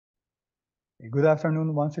Good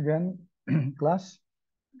afternoon once again, class.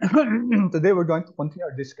 Today we're going to continue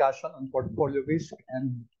our discussion on portfolio risk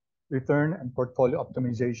and return and portfolio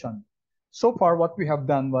optimization. So far, what we have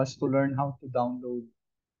done was to learn how to download.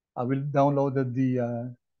 We downloaded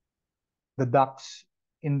the DAX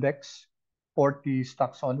index, 40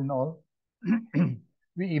 stocks all in all.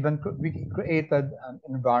 we created an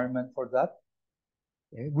environment for that.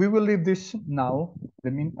 Okay. We will leave this now, in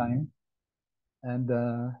the meantime, and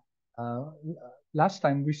last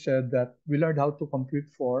time we said that we learned how to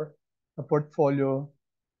compute for a portfolio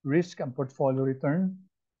risk and portfolio return.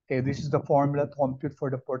 Okay, this is the formula to compute for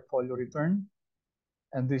the portfolio return.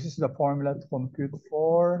 And this is the formula to compute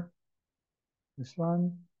for this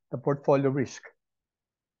one, the portfolio risk.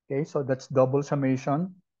 Okay, so that's double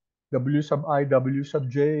summation, W sub I, W sub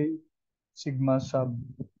J, sigma sub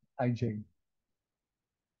ij.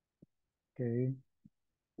 Okay,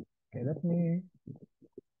 okay, let me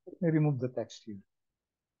remove the text here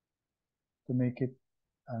to make it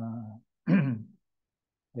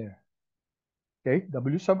there. Okay,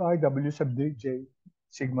 W sub I, W sub J,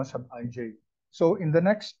 sigma sub ij. So in the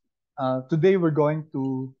next, today we're going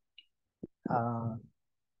to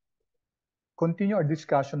continue our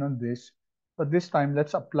discussion on this, but this time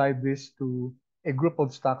let's apply this to a group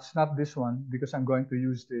of stocks, not this one, because I'm going to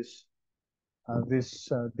use this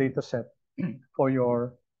data set for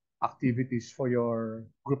your activities, for your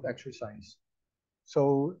group exercise.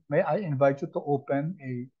 So may I invite you to open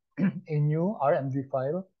a new RMD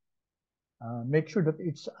file. Make sure that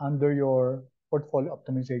it's under your portfolio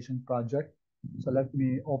optimization project. So let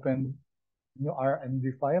me open new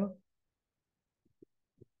RMD file.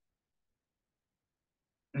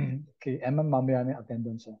 Okay, Emma, mamaya na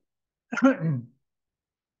attendance.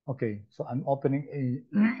 Okay, so I'm opening a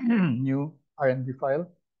new RMD file.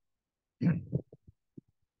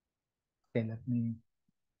 Okay, let me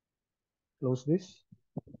close this.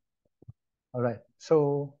 All right,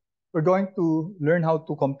 so we're going to learn how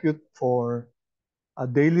to compute for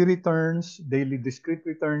daily returns, daily discrete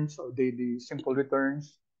returns, or daily simple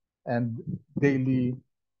returns, and daily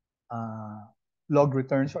log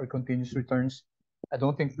returns or continuous returns. I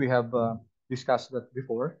don't think we have discussed that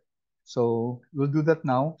before. So we'll do that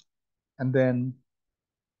now. And then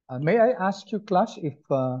may I ask you, class, if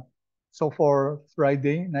so for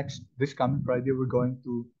Friday, this coming Friday,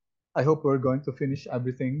 I hope we're going to finish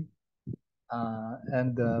everything.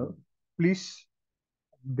 And please,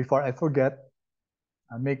 before I forget,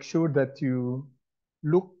 make sure that you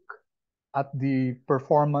look at the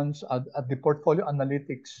performance at the portfolio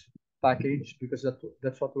analytics package, because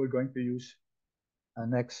that's what we're going to use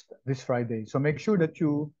this Friday. So make sure that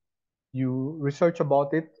you research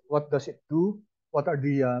about it. What does it do? What are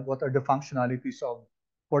the functionalities of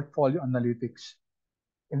portfolio analytics?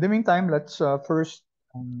 In the meantime, let's first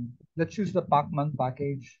let's use the Pacman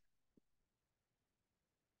package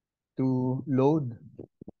to load.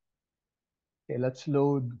 Okay, let's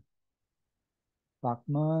load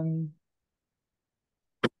Pacman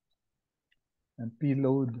and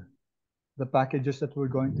pload the packages that we're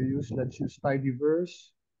going to use. Let's use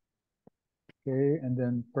tidyverse. Okay, and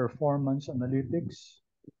then performance analytics.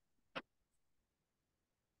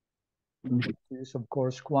 Use of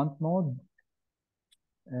course quant mode.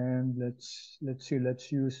 And let's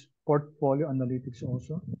use portfolio analytics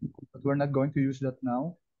also, but we're not going to use that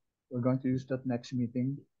now. We're going to use that next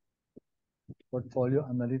meeting, portfolio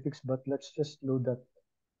analytics, but let's just load that.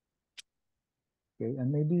 Okay,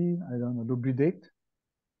 and maybe, I don't know, lubricate.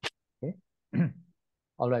 Okay.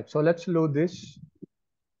 All right, so let's load this.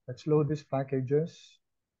 Let's load these packages.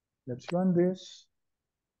 Let's run this.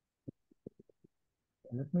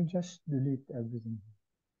 Let me just delete everything.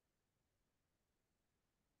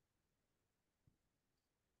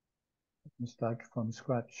 Let me start from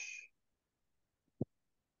scratch.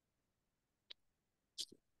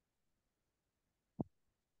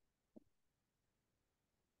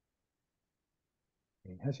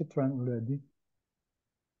 Okay, has it run already?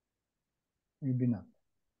 Maybe not.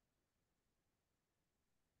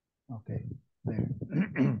 Okay, there.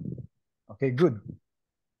 Okay, good.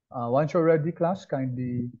 Once you're ready, class,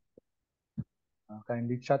 kindly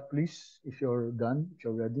chat, please, if you're done, if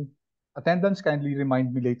you're ready. Attendance, kindly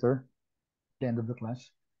remind me later at the end of the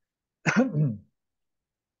class.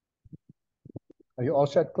 Are you all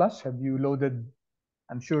set, class? Have you loaded,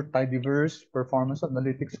 I'm sure, tidyverse, performance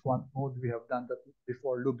analytics, quant mode? We have done that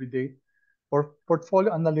before, lubricate. For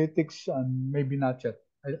portfolio analytics, maybe not yet.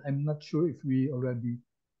 I'm not sure if we already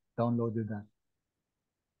downloaded that.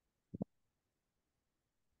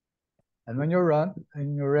 And when you're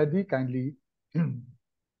ready, kindly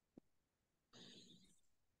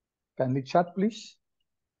chat, please.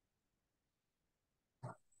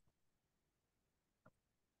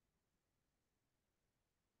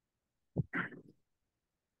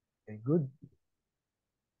 Okay, good.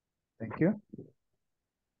 Thank you.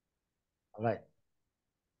 All right.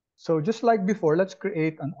 So just like before, let's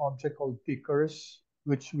create an object called tickers,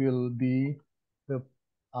 which will be the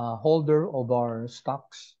holder of our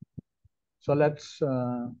stocks. So let's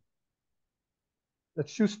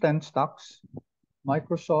choose 10 stocks.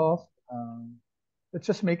 Microsoft. Let's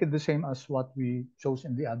just make it the same as what we chose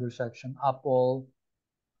in the other section. Apple.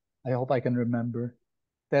 I hope I can remember.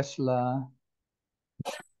 Tesla.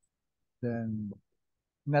 Then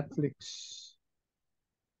Netflix.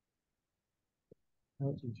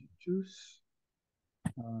 What did you choose?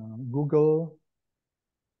 Google.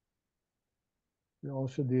 We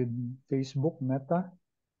also did Facebook, Meta.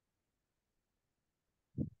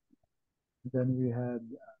 Then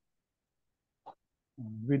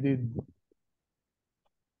we did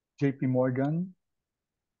JP Morgan.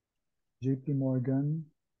 JP Morgan.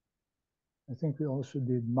 I think we also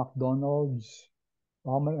did McDonald's.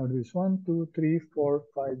 How many are these? 1, 2, 3, 4,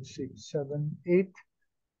 5, 6, 7, 8.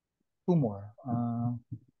 Two more.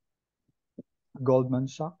 Goldman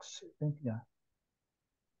Sachs, I think, yeah.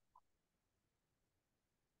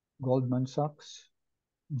 Goldman Sachs,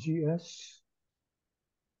 GS,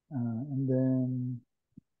 and then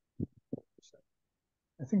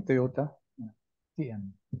I think Toyota, yeah,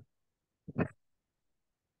 TM.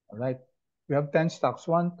 All right. We have 10 stocks.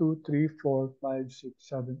 1, 2, 3, 4, 5, 6,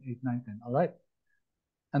 7, 8, 9, 10. All right.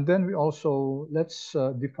 And then we also, let's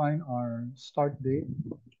define our start date.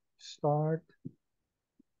 Start.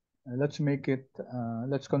 Let's make it,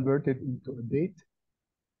 let's convert it into a date.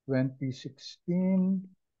 2016,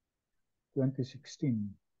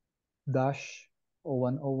 2016 dash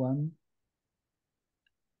 0101.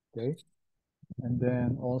 Okay. And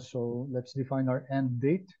then also let's define our end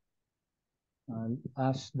date.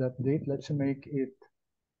 As that date, let's make it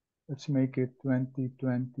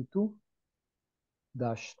 2022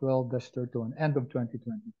 dash 12 dash 31, end of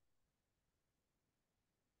 2020.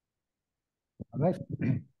 All right.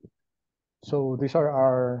 So these are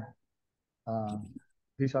our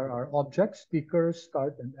objects, stickers,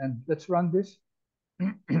 start and end. Let's run this.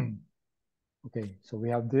 Okay, so we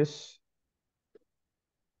have this.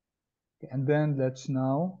 And then let's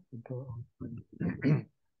now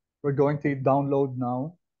we're going to download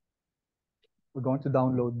now. We're going to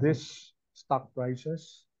download this stock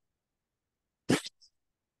prices.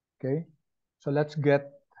 Okay, so let's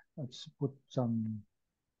put some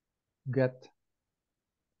get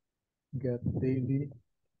daily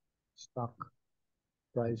stock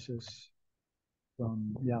prices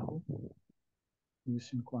from Yahoo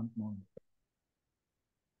using quant mode.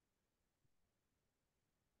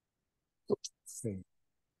 Okay,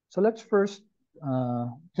 so let's first,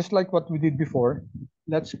 just like what we did before,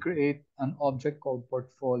 let's create an object called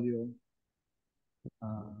portfolio.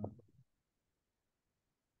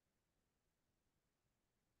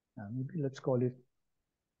 Maybe let's call it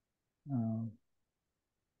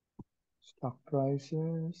stock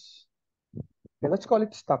prices. Okay, let's call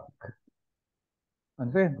it stock.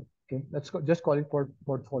 And then, okay, just call it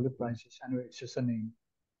portfolio prices. Anyway, it's just a name.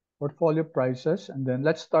 Portfolio prices, and then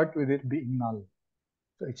let's start with it being null.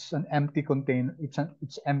 So it's an empty container.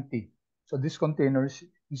 It's empty. So this container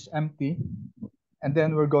is empty, and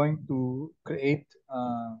then we're going to create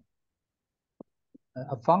a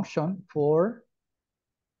function for,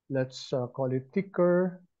 let's call it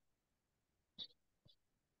ticker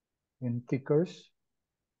in tickers.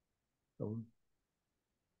 So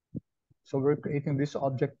we're creating this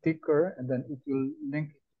object ticker, and then it will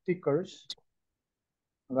link tickers,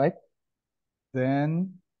 right?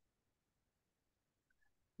 Then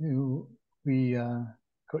we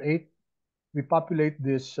populate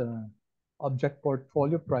this object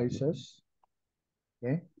portfolio prices.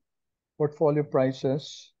 Okay, portfolio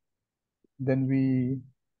prices. Then we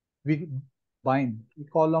bind. We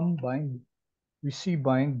column bind. We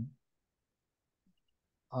cbind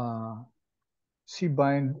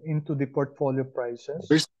into the portfolio prices.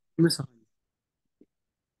 First time sa kanya.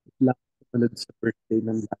 Last ulit sa birthday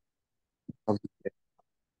ng last of the year.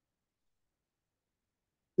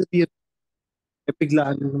 Sabi,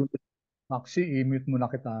 biglaan naman. Maxi, i-mute muna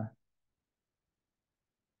kita.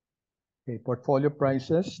 Okay, portfolio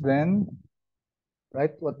prices. Then,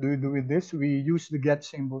 right, what do we do with this? We use the get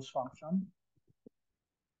symbols function.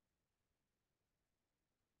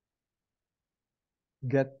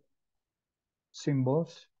 Get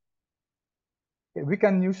symbols. Okay, we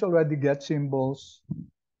can use already get symbols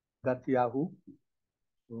 .yahoo.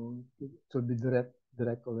 So it will be direct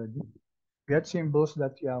already. Get symbols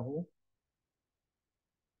 .yahoo.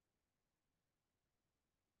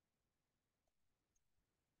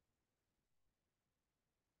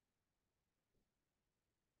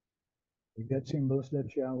 get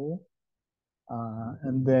symbols.yahoo,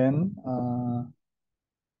 and then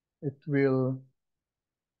it will,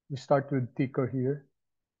 we start with ticker here.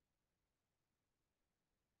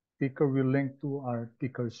 Ticker will link to our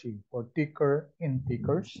ticker C or ticker in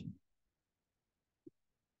tickers.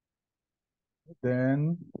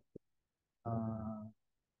 Then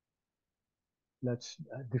let's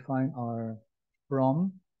define our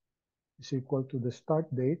from is equal to the start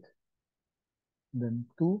date, then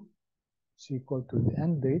to is equal to the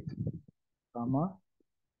end date, comma,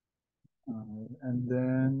 and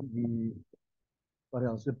then what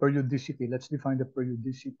else? The periodicity. Let's define the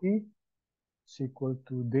periodicity is equal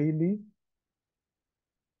to daily,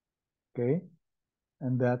 okay,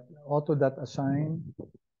 and that auto that assign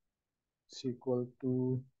is equal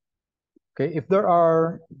to, okay. If there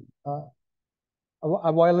are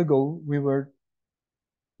a while ago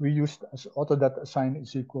we used as auto that assign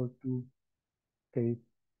is equal to, okay,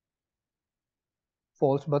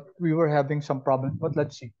 false, but we were having some problem. But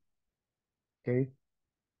let's see, okay.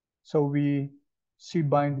 So we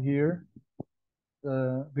bind here,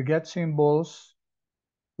 the get symbols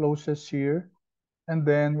closes here, and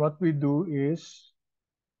then what we do is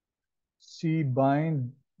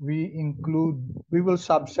bind. We will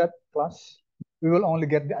subset plus. We will only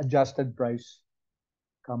get the adjusted price,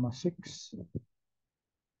 comma 6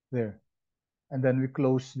 there, and then we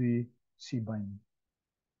close the bind.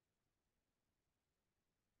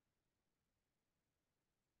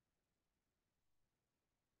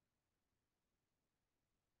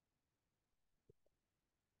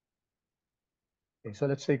 Okay, so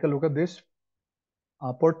let's take a look at this.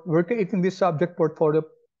 We're creating this subject portfolio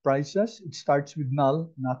prices. It starts with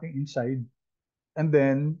null, nothing inside. And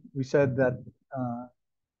then we said that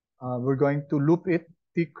we're going to loop it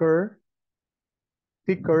ticker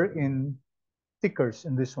in tickers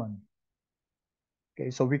in this one.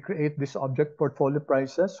 Okay, so we create this object portfolio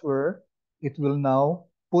prices where it will now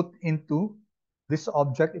put into this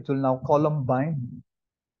object, it will now column bind,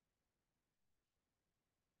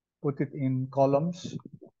 put it in columns,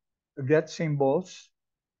 get symbols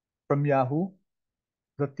from Yahoo,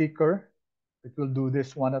 the ticker. It will do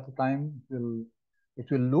this one at a time. It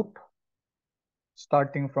will loop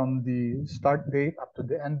starting from the start date up to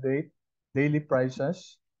the end date, daily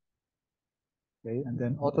prices. Okay, and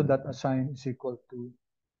then auto that assign is equal to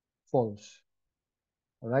false.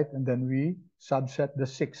 All right, and then we subset the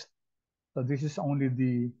sixth. So this is only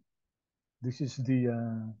the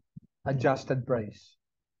adjusted price.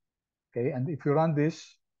 Okay, and if you run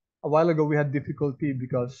this, a while ago we had difficulty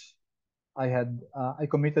because I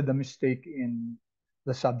committed a mistake in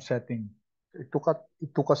the subsetting. It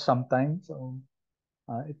took us some time. So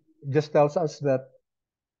it just tells us that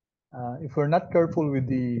if we're not careful with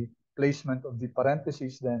the placement of the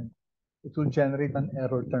parentheses, then it will generate an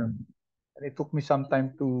error term. And it took me some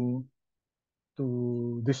time to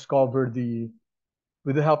discover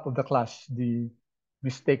with the help of the class, the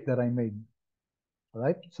mistake that I made. All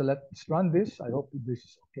right, so let's run this. I hope this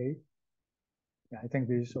is okay. Yeah, I think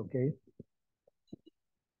this is okay.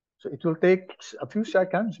 So it will take a few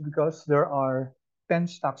seconds because there are 10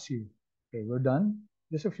 stocks here. Okay, we're done.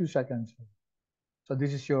 Just a few seconds. So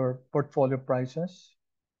this is your portfolio prices.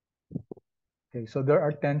 Okay, so there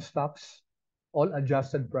are 10 stocks, all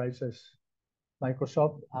adjusted prices.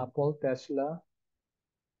 Microsoft, Apple, Tesla.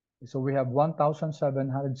 So we have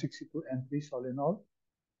 1,762 entries all in all,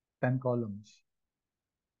 10 columns.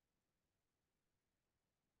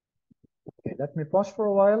 Okay, let me pause for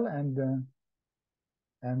a while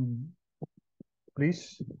and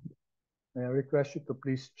please, may I request you to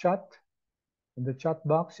please chat in the chat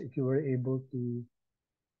box if you were able to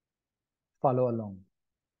follow along.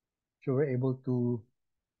 If you were able to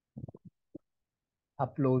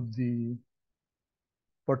upload the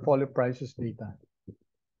portfolio prices data,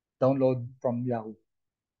 download from Yahoo.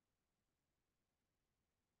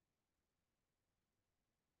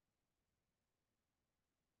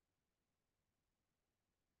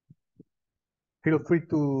 Feel free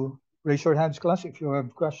to raise your hands, class, if you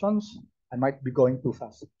have questions. I might be going too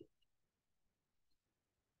fast.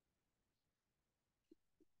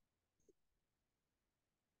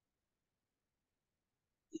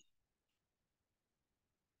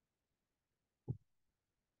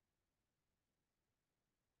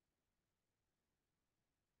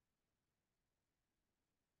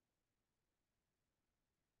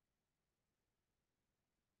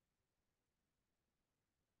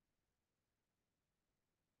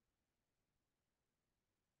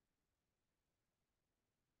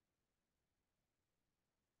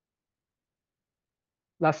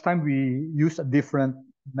 Last time we used a different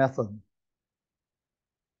method.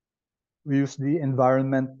 we use the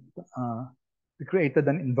environment, we created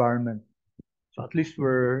an environment. So at least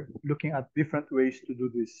we're looking at different ways to do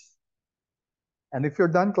this. And if you're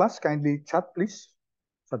done, class, kindly chat, please,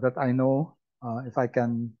 so that I know if I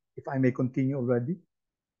may continue already.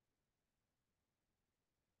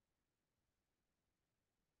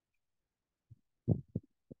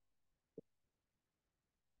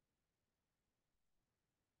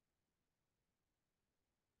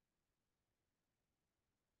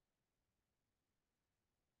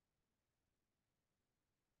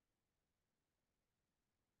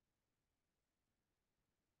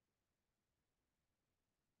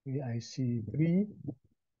 Okay, I see three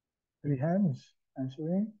hands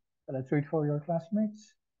answering. So let's wait for your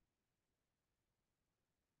classmates.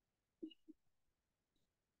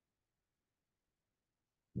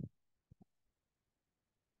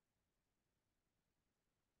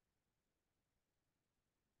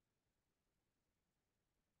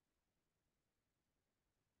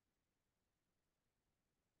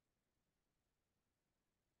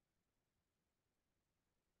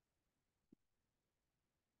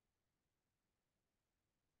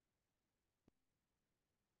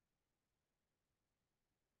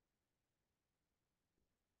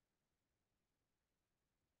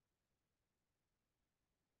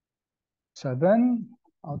 Seven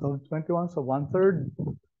out of 21, so 1/3.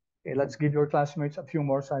 Okay, let's give your classmates a few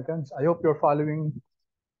more seconds. I hope you're following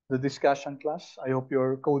the discussion, class. I hope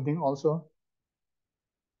you're coding also.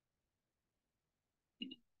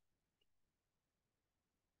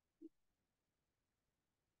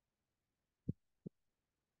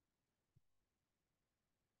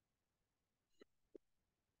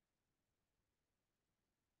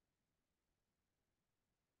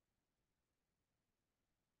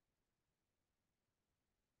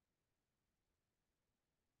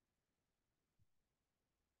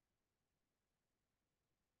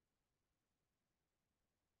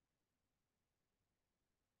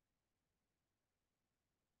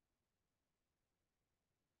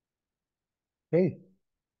 Okay.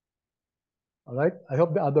 All right. I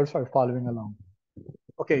hope the others are following along.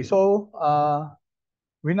 Okay, so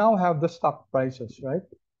we now have the stock prices, right?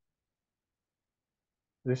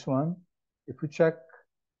 This one. If we check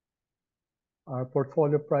our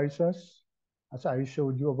portfolio prices, as I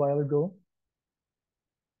showed you a while ago,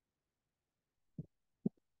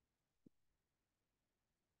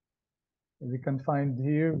 we can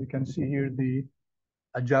see here the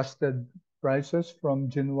adjusted prices from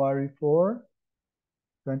January 4,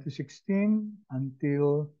 2016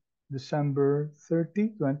 until December 30,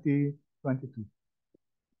 2022.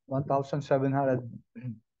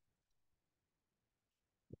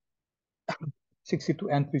 1,762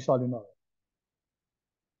 entries all in all.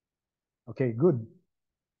 Okay, good.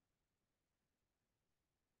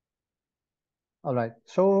 All right,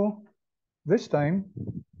 so this time,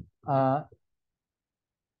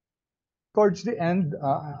 towards the end,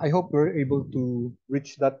 I hope we're able to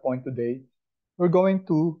reach that point today. We're going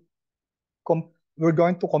to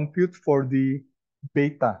compute for the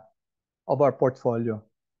beta of our portfolio.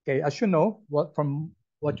 Okay, as you know, from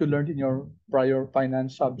what you learned in your prior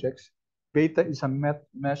finance subjects, beta is a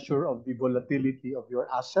measure of the volatility of your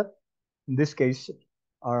asset. In this case,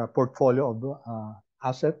 our portfolio of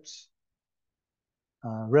assets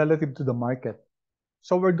relative to the market.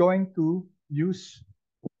 So we're going to use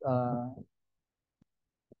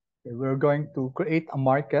we're going to create a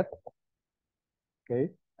market,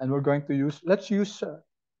 okay, and we're going to use,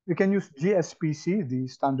 we can use GSPC, the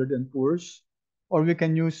Standard and Poor's, or we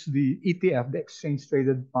can use the ETF, the Exchange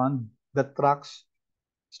Traded Fund, that tracks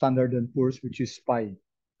Standard and Poor's, which is SPY.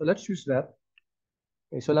 So let's use that.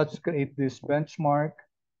 Okay, so let's create this benchmark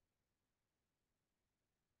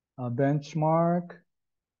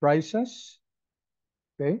prices,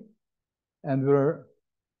 okay, and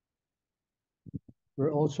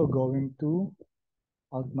we're also going to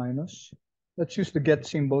alt minus. Let's use the get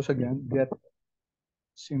symbols again. Get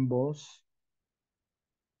symbols,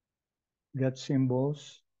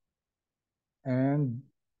 and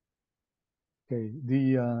okay,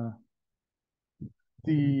 the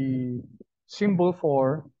symbol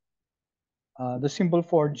for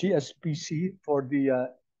GSPC for the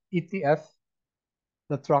ETF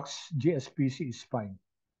that tracks GSPC is SPY.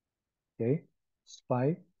 Okay,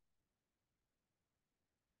 SPY.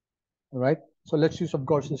 All right. So let's use, of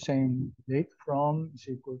course, the same date. From is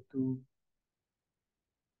equal to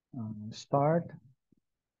start,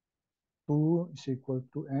 to is equal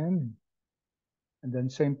to end, and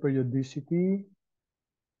then same periodicity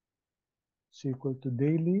is equal to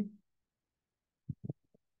daily.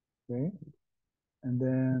 Okay, and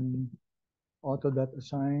then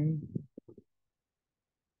auto.assign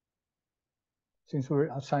since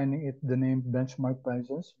we're assigning it the name benchmark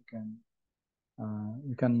prices,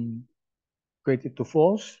 you can create it to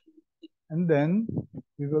false, and then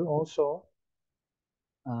we will also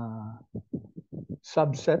uh,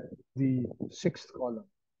 subset the sixth column.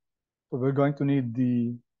 So we're going to need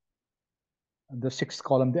the sixth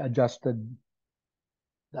column, the adjusted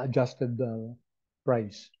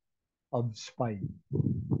price of SPY.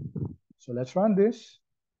 So let's run this,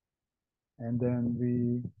 and then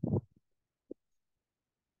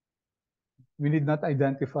we need not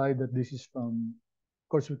identify that this is from. Of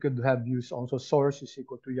course, we could have used also source is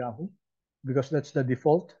equal to Yahoo, because that's the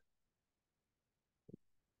default.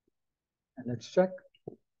 And let's check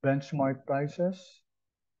benchmark prices.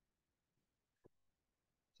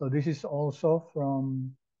 So this is also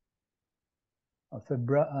from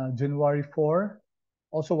January 4,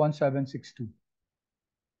 also 1762.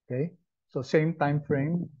 Okay, so same time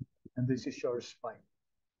frame, and this is your SPY.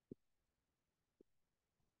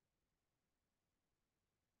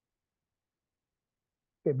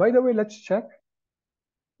 Okay, by the way, let's check.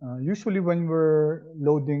 Usually when we're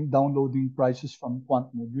downloading prices from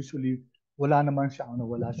quant mode, usually wala naman siya,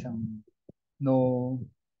 wala siyang no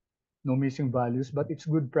missing values, but it's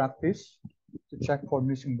good practice to check for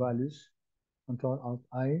missing values. Control Alt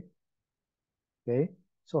I. Okay,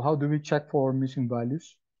 so how do we check for missing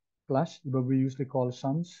values? Class, but we usually call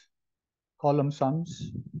sums, column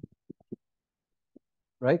sums,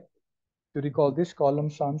 right? To recall this column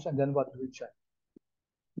sums, and then what do we check?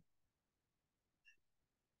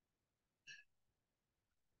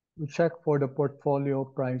 We check for the portfolio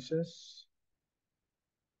prices,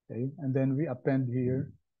 okay, and then we append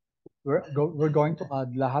here. We're going to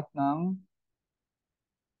add lahat ng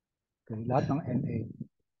NA.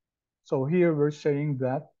 So here we're saying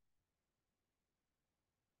that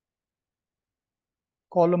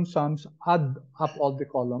column sums add up all the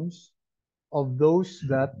columns of those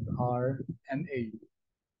that are NA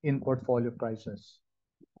in portfolio prices.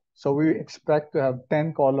 So we expect to have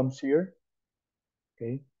 10 columns here,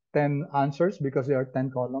 okay, 10 answers because there are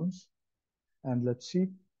 10 columns. And let's see.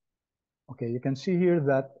 Okay, you can see here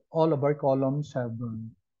that all of our columns have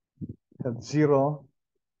 0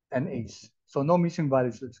 NAs. So no missing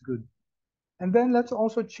values, that's good. And then let's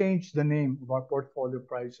also change the name of our portfolio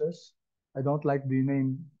prices. I don't like the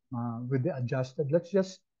name with the adjusted. Let's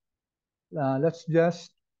just, okay,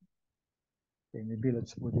 maybe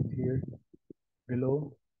let's put it here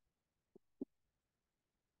below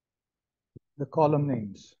the column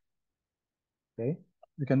names. Okay,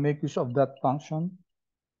 you can make use of that function.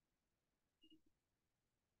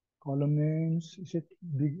 Column names, is it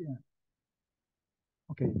big?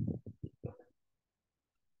 Okay,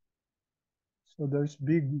 so there's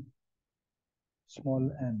big,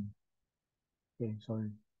 small n. Okay,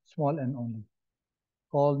 sorry, small n only.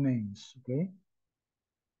 Call names, okay?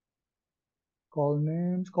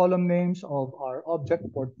 Column names of our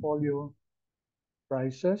object portfolio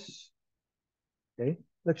prices. Okay,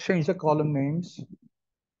 let's change the column names.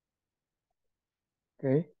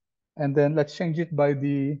 Okay, and then let's change it by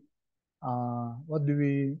the, what do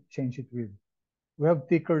we change it with? We have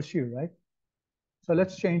tickers here, right? So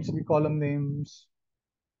let's change the column names,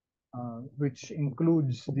 which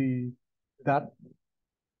includes that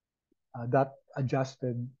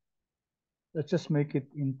adjusted. Let's just make it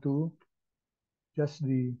into just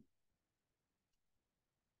the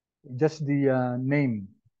name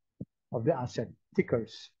of the asset,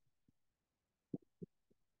 tickers.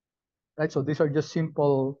 Right, so these are just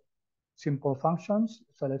simple functions.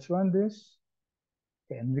 So let's run this.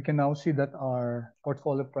 Okay, and we can now see that our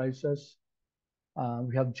portfolio prices,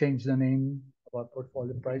 we have changed the name of our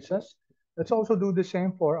portfolio prices. Let's also do the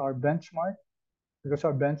same for our benchmark, because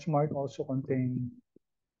our benchmark also contain,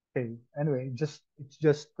 okay, anyway, it's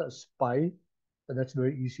just a SPY, so that's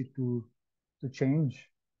very easy to change.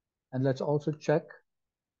 And let's also check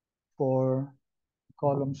for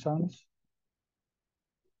column sums.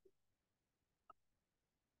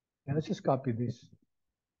 And let's just copy this.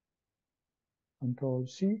 Control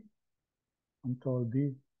C, Control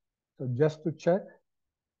B. So just to check,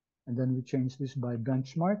 and then we change this by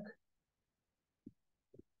benchmark.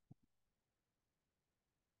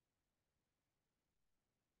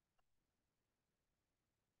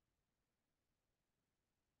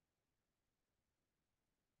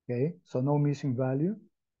 Okay, so no missing value.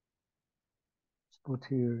 Let's put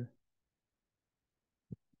here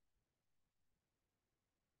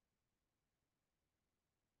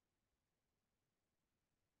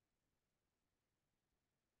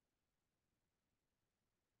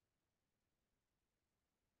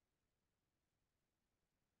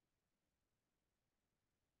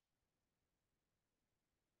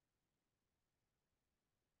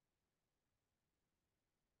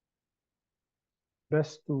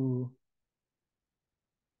best to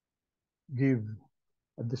give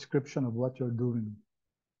a description of what you're doing.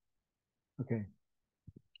 Okay.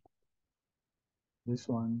 This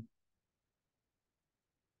one.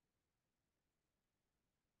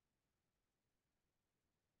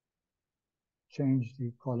 Change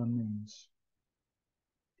the column names.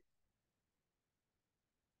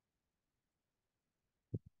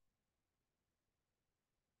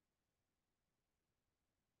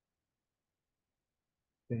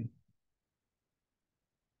 Okay.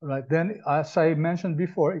 All right. Then, as I mentioned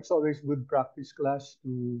before, it's always good practice class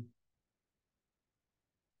to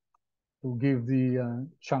give the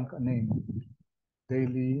chunk a name.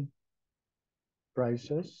 Daily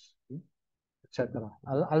prices, etc.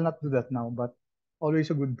 I'll not do that now, but always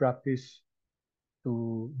a good practice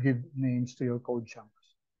to give names to your code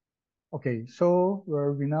chunks. Okay, so where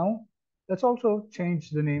are we now? Let's also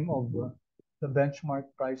change the name of the benchmark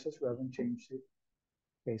prices. We haven't changed it.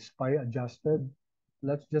 Okay, SPY adjusted.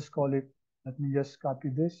 Let's just call it, let me just copy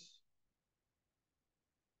this.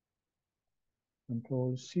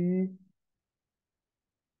 Control C.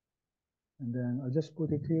 And then I'll just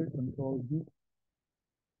put it here, Control V.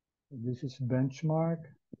 This is benchmark.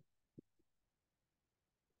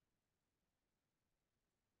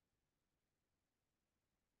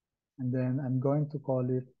 And then I'm going to call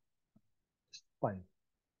it SPY.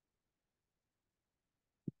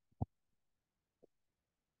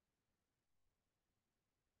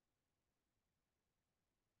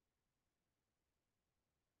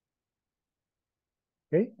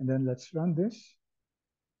 Okay, and then let's run this.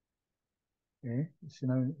 Okay, so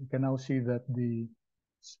now you can now see that the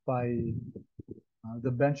SPY,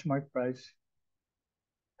 the benchmark price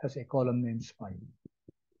has a column named SPY.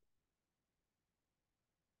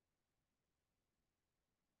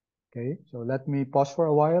 Okay, so let me pause for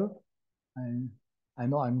a while. And I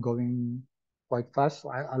know I'm going quite fast, so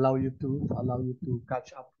I allow you to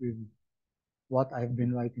catch up with what I've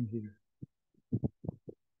been writing here.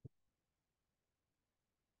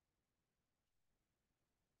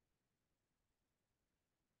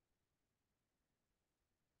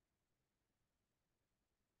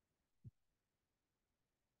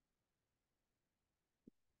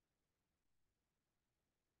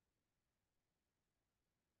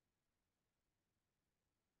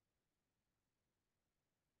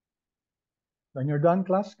 When you're done,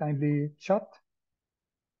 class, kindly chat.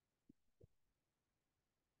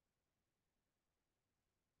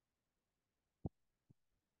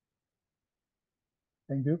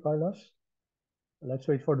 Thank you, Carlos. Let's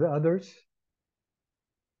wait for the others.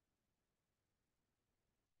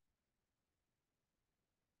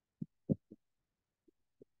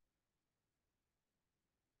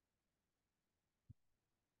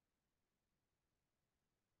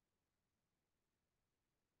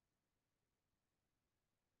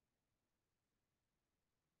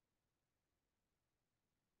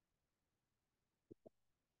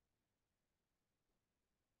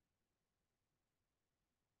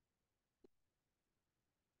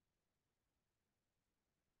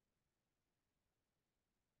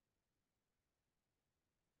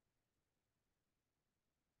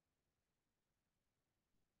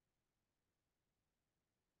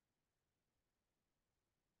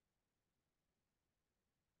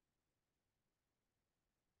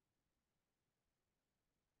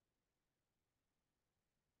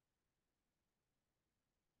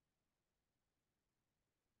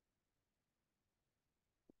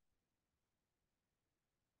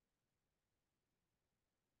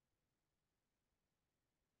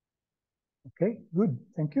 Okay, good.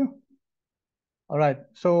 Thank you. All right,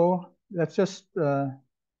 so let's just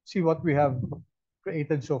see what we have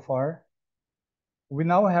created so far. We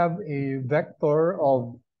now have a vector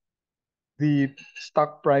of the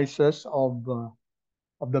stock prices of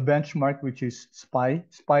the benchmark, which is SPY.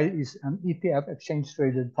 SPY is an ETF, exchange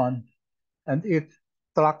traded fund, and it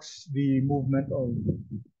tracks the movement of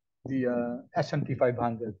the S&P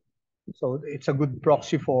 500. So it's a good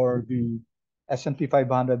proxy for the S&P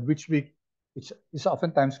 500, which is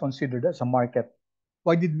oftentimes considered as a market.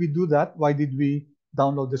 Why did we do that? Why did we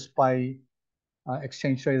download the SPY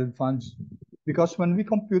exchange traded funds? Because when we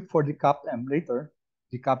compute for the CAPM later,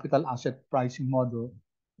 the capital asset pricing model,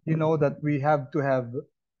 you know that we have to have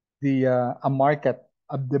the a market,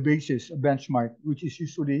 the basis, a benchmark, which is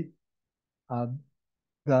usually uh,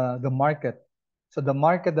 the market. So the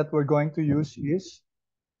market that we're going to use is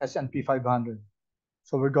S&P 500.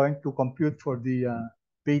 So we're going to compute for the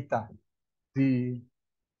beta, the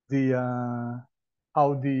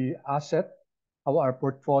how the asset, how our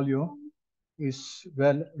portfolio is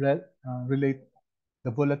relate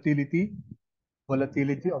the volatility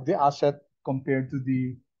of the asset compared to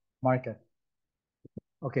the market.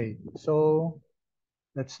 Okay, so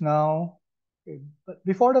let's now. Okay, but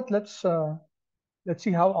before that, let's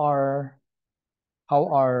see how our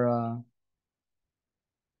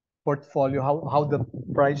portfolio, how the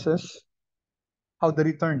prices, how the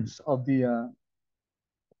returns of the.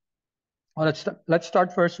 Well, let's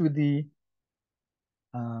start first with the.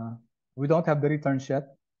 Uh, we don't have the returns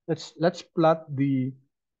yet. Let's plot the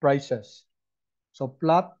prices. So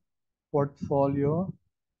plot portfolio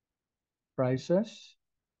prices.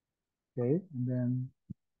 Okay, and then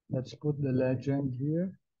let's put the legend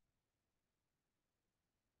here.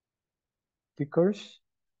 Tickers.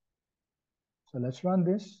 So let's run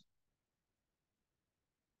this.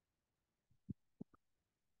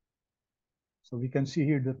 So we can see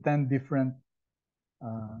here the 10 different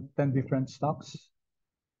stocks.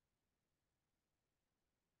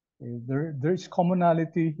 Okay, there's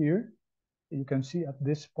commonality here. You can see at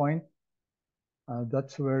this point,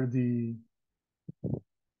 that's where the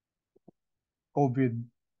COVID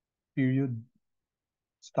period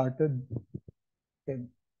started. Okay.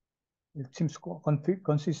 It seems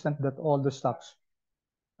consistent that all the stocks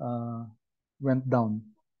went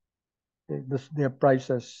down. Okay, their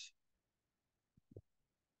prices.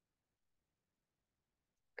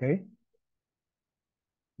 Okay.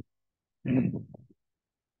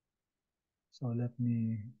 So let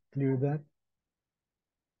me clear that.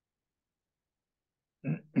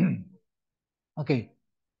 Okay.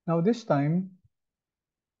 Now this time,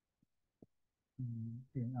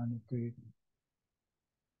 annotate.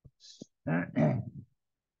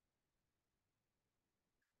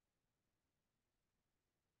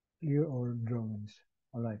 Clear or drawings.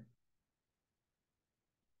 All right.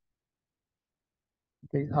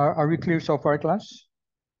 Okay. Are we clear so far, class?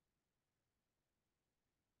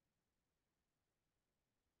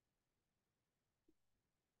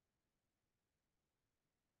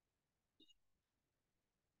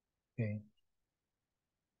 Okay.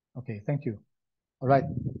 Okay. Thank you. All right.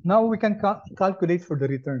 Now we can calculate for the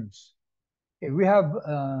returns. Okay. We have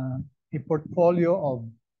a portfolio of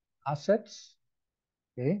assets.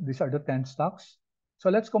 Okay. These are the 10 stocks. So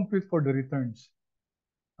let's compute for the returns.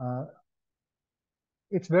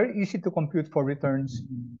 It's very easy to compute for returns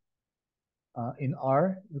in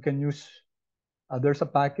R. You can use there's a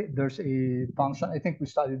function. I think we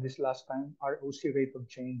studied this last time. ROC, rate of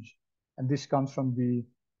change, and this comes from the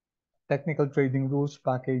technical trading rules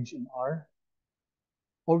package in R.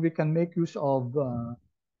 Or we can make use of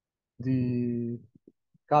the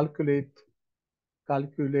calculate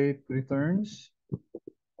returns,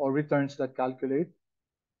 or returns that calculate,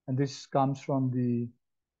 and this comes from the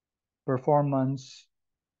performance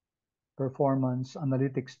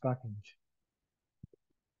analytics package.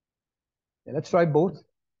 Okay, let's try both.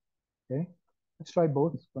 Okay, let's try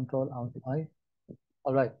both. Control Alt I.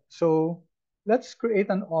 All right. So let's create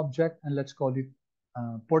an object and let's call it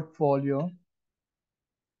portfolio.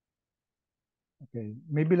 Okay,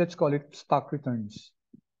 maybe let's call it stock returns.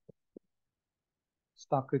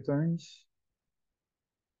 Stock returns.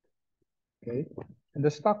 Okay, and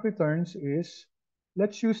the stock returns is,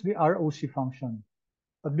 let's use the ROC function.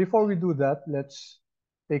 But before we do that, let's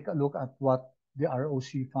take a look at what the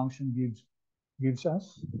ROC function gives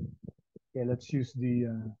us. Okay, let's use the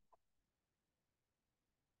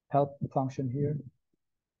help function here.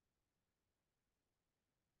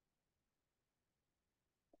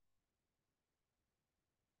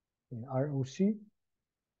 Okay, ROC.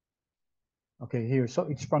 Okay, here. So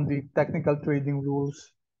it's from the technical trading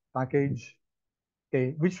rules package.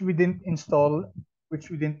 Okay, which we didn't install,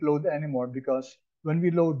 which we didn't load anymore, because when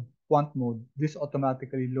we load quant mode, this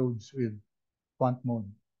automatically loads with quant mode.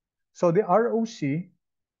 So the ROC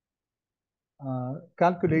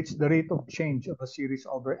calculates the rate of change of a series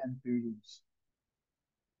over n periods.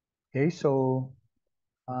 Okay, so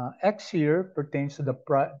X here pertains to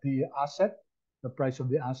the asset, the price of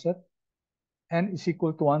the asset. N is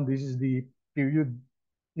equal to 1. This is the period.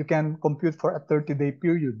 You can compute for a 30-day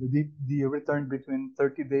period, the return between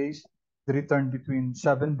 30 days, the return between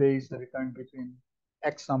 7 days, the return between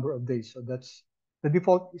X number of days. So that's the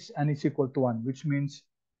default is N is equal to 1, which means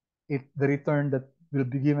the return that will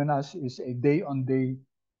be given us is a day-on-day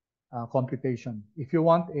computation. If you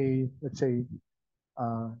want let's say,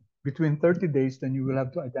 between 30 days, then you will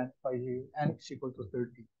have to identify here N is equal to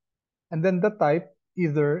 30. And then the type,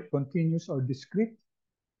 either continuous or discrete.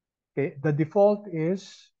 Okay, the default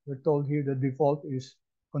is, we're told here, the default is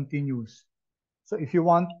continuous. So if you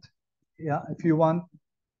want,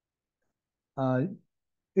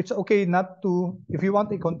 it's okay not to, if you want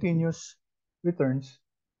a continuous returns,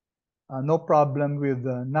 no problem with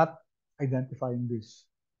not identifying this.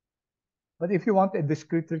 But if you want a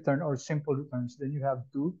discrete return or simple returns, then you have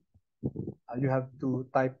to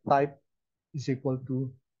type is equal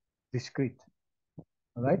to discrete.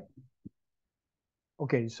 All right.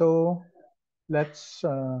 Okay, so let's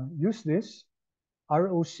use this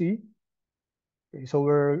ROC. Okay, so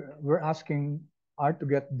we're asking R to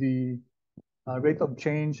get the rate of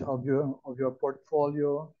change of your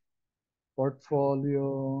portfolio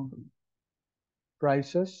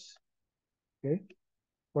prices. Okay,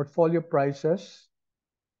 portfolio prices,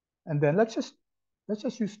 and then let's just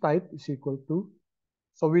use type is equal to.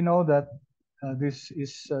 So we know that this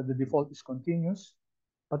is the default is continuous,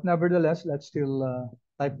 but nevertheless, let's still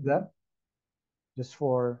type that just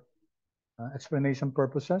for explanation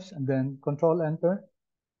purposes, and then control enter.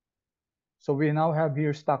 So we now have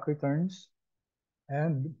here stock returns,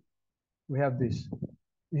 and we have this.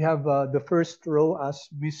 We have the first row as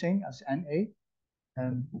missing as NA,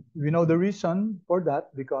 and we know the reason for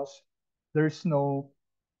that because there's no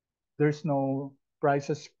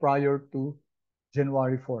prices prior to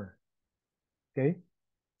January 4. Okay,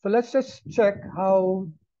 so let's just check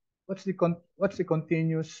what's the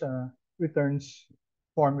continuous returns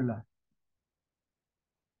formula.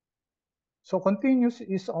 So continuous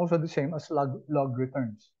is also the same as log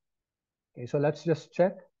returns. Okay, so let's just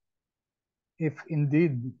check if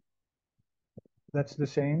indeed that's the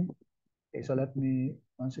same. Okay, so let me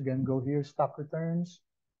once again go here, stock returns.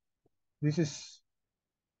 This is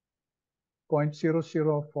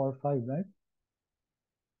 0.0045, right?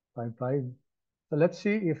 55. So let's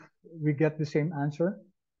see if we get the same answer.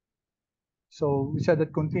 So we said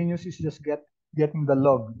that continuous is just getting the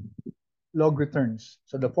log returns.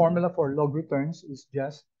 So the formula for log returns is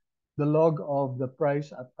just the log of the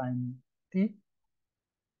price at time t.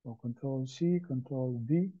 So control C, control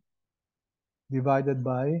V, divided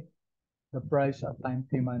by the price at time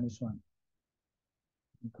t minus 1.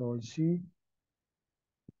 Control C,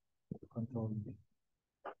 control V.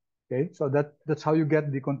 Okay, so that's how you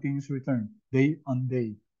get the continuous return, day on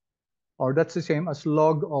day. Or that's the same as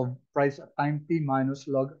log of price at time t minus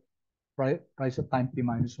log price at time t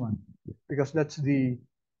minus 1. Because that's the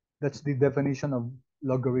definition of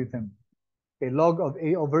logarithm. Okay, log of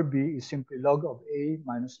A over B is simply log of A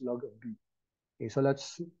minus log of B. Okay, so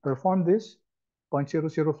let's perform this.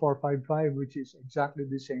 0.00455, which is exactly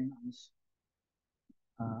the same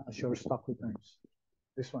as your stock returns.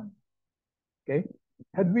 This one. Okay.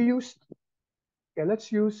 Had we used, okay,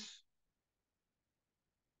 let's use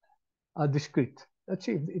a discrete. Let's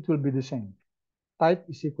see if it will be the same. Type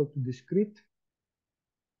is equal to discrete.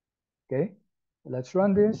 Okay. Let's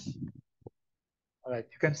run this. All right.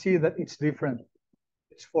 You can see that it's different.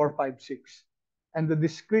 It's 456. And the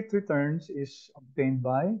discrete returns is obtained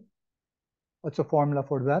by, what's the formula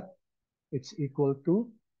for that? It's equal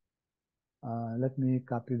to, let me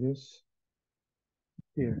copy this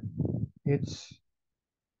here. It's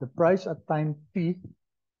the price at time t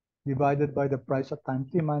divided by the price at time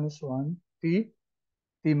t minus 1, t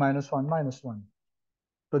minus 1 minus 1.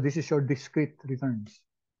 So this is your discrete returns,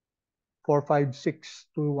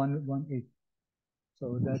 4562118.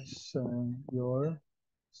 So that's your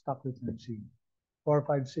stock returns here,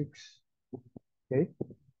 456, okay,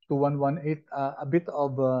 2118. A bit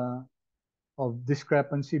of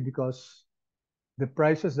discrepancy because the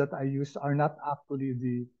prices that I used are not actually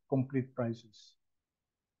the complete prices.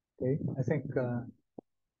 Okay, I think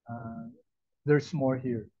there's more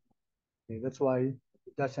here. Okay, that's why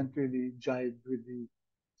it doesn't really jive with the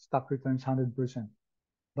stock returns 100%.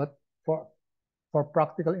 But for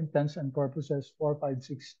practical intents and purposes,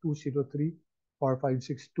 456203,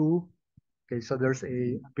 4562. Okay, so there's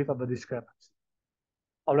a bit of a discrepancy.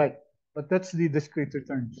 All right, but that's the discrete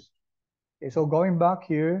returns. Okay, so going back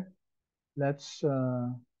here,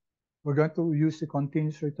 we're going to use the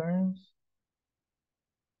continuous returns.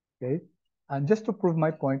 Okay, and just to prove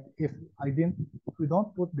my point, if we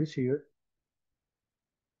don't put this here,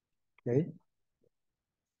 okay,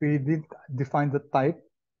 we did define the type,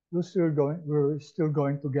 we're still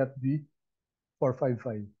going to get the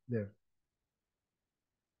 455 there.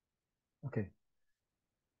 Okay.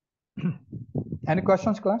 Any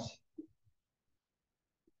questions, class?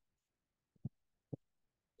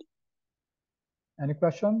 Any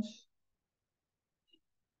questions?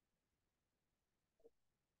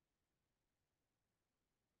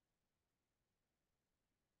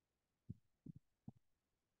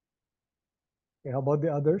 Okay, how about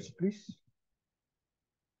the others, please?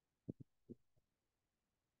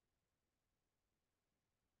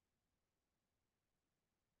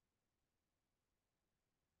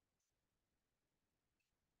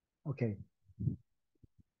 Okay.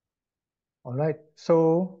 All right.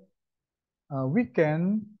 So we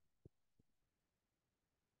can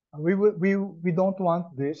We don't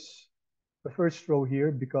want this, the first row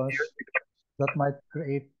here, because that might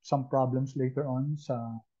create some problems later on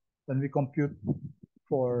when we compute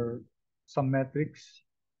for some metrics.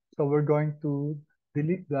 So we're going to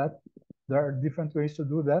delete that. There are different ways to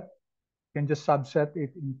do that. You can just subset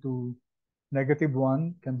it into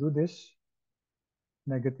 -1, can do this,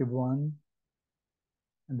 -1,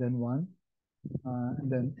 and then 1,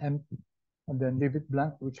 and then M, and then leave it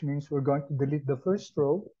blank, which means we're going to delete the first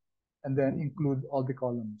row and then include all the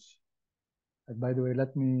columns. And by the way,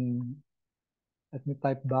 let me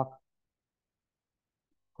type back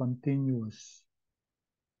continuous.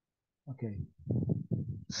 Okay.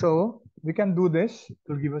 So we can do this. It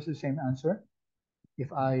will give us the same answer.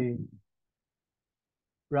 If I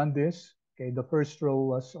run this, okay, the first row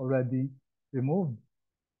was already removed.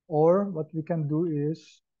 Or what we can do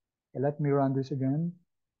is, okay, let me run this again.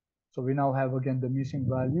 So we now have again the missing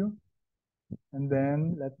value. And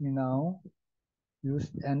then let me now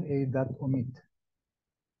use na.omit.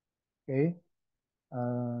 Okay.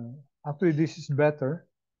 Actually, this is better,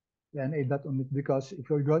 na.omit, because if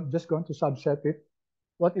you're just going to subset it,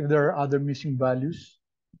 what if there are other missing values,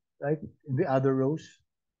 right, in the other rows?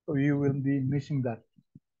 So you will be missing that.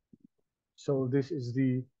 So this is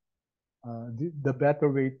the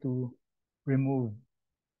better way to remove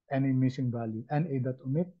any missing value,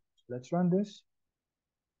 na.omit. So let's run this.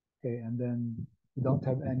 Okay, and then we don't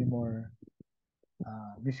have any more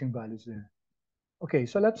missing values there. Okay,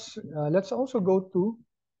 so let's also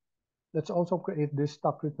create this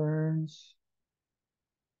stock returns.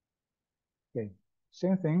 Okay,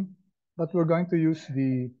 same thing, but we're going to use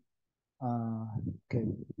the okay,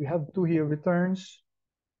 we have two here, returns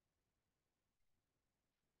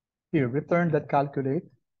here, return that calculate,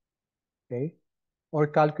 okay, or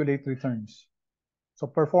calculate returns. So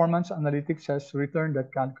performance analytics says return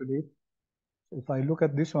that calculate. So if I look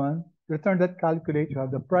at this one, return that calculate, you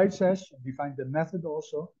have the prices, you define the method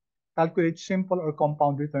also, calculate simple or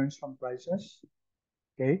compound returns from prices.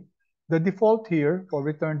 Okay. The default here for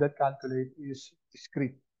return that calculate is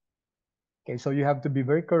discrete. Okay, so you have to be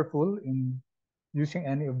very careful in using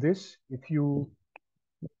any of this. If you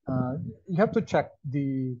have to check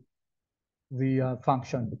the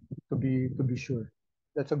function to be sure.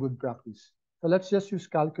 That's a good practice. So let's just use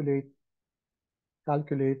calculate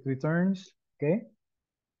returns. Okay.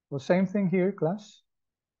 So same thing here, class.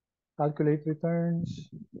 Calculate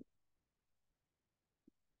returns.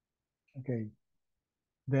 Okay.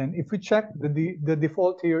 Then if we check the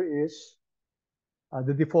default here is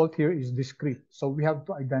discrete. So we have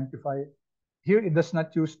to identify here. It does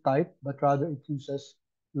not use type, but rather it uses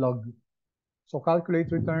log. So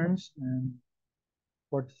calculate returns and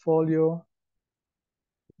portfolio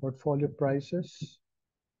prices.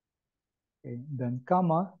 Okay, then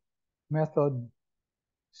comma method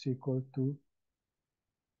is equal to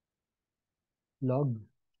log.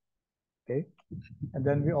 Okay, and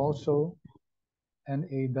then we also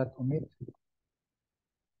na.omit.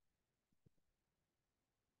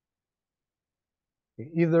 Okay,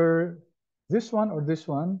 either this one or this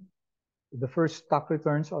one, the first stock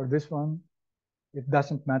returns, or this one, it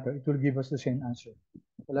doesn't matter. It will give us the same answer.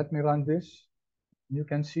 So let me run this. You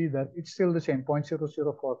can see that it's still the same,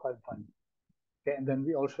 0.00455. Okay, and then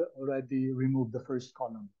we also already removed the first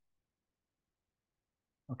column.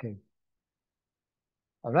 Okay.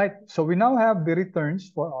 All right, so we now have the returns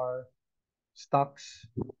for our stocks.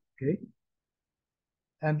 Okay.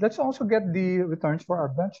 And let's also get the returns for our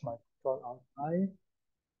benchmark. Control Alt I.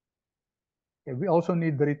 Okay, we also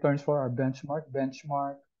need the returns for our benchmark.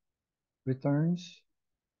 Benchmark returns.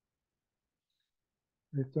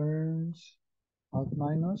 Alt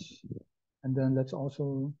minus. And then let's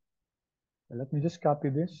also, let me just copy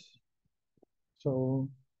this. So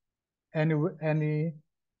any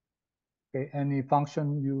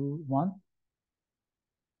function you want,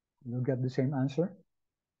 you'll get the same answer.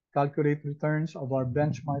 Calculate returns of our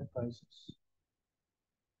benchmark prices.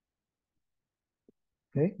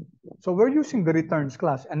 Okay, so we're using the returns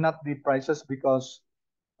class and not the prices, because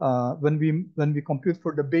when we compute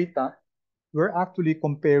for the beta, we're actually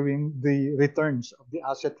comparing the returns of the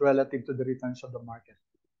asset relative to the returns of the market.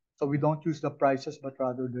 So we don't use the prices, but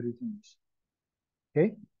rather the returns.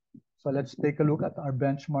 Okay, so let's take a look at our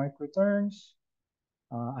benchmark returns.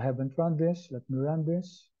 I haven't run this. Let me run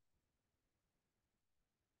this.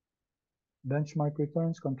 Benchmark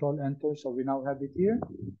returns, control enter. So we now have it here.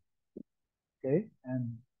 Okay,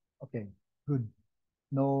 and okay, good.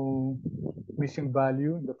 No missing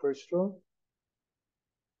value in the first row.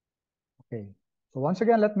 Okay, so once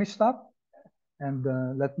again, let me stop and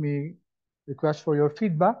let me request for your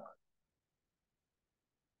feedback.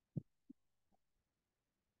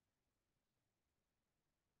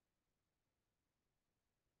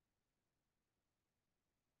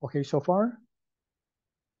 Okay, so far?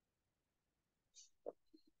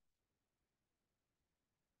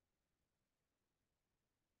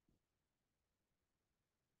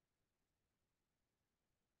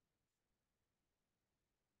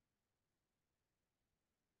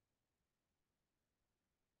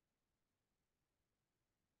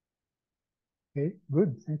 Okay,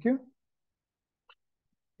 good. Thank you.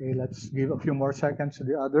 Okay, let's give a few more seconds to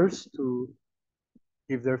the others to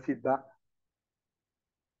give their feedback.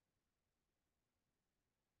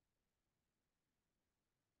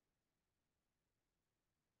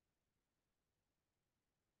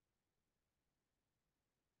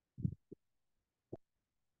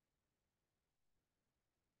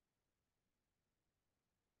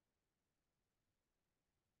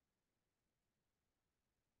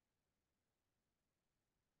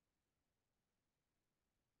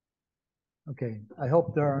 Okay, I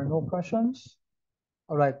hope there are no questions.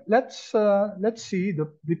 All right, let's see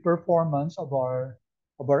the performance of our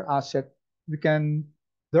asset.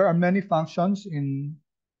 There are many functions in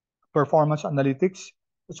performance analytics.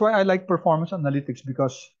 That's why I like performance analytics,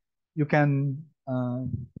 because you can uh,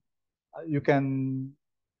 you can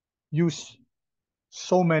use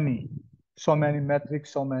so many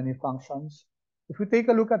metrics, so many functions. If we take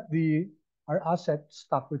a look at our asset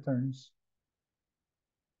stock returns,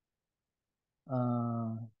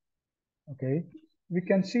 uh, okay, we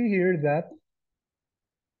can see here that,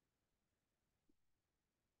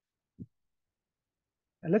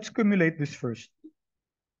 let's cumulate this first.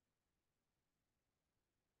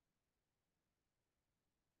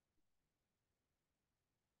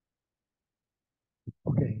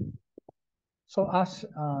 Okay, so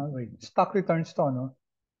stock returns to, no?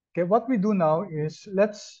 Okay, what we do now is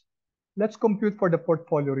let's compute for the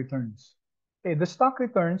portfolio returns. Okay, the stock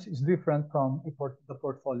returns is different from the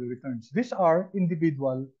portfolio returns. These are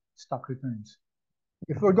individual stock returns.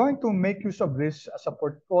 If we're going to make use of this as a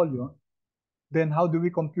portfolio, then how do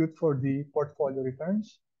we compute for the portfolio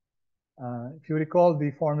returns? If you recall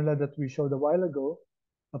the formula that we showed a while ago,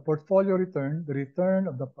 the portfolio return, the return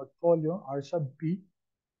of the portfolio, R sub P,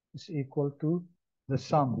 is equal to the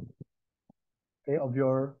sum, okay, of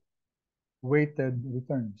your weighted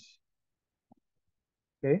returns,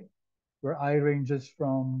 okay, where I ranges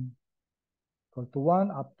from equal to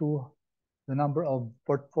 1 up to the number of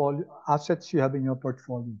portfolio assets you have in your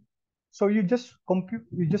portfolio. So you just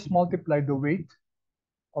multiply the weight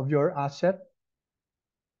of your asset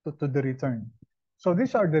to the return. So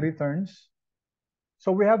these are the returns.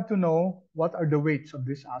 So we have to know what are the weights of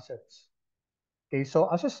these assets. Okay, so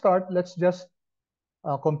as a start, let's just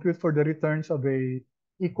compute for the returns of a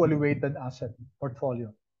equally weighted asset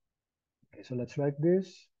portfolio. Okay, so let's write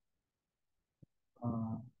this.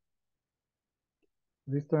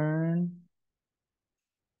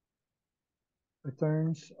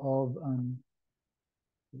 Returns of an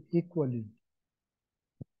equally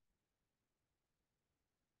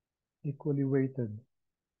weighted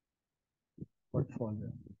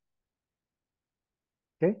portfolio.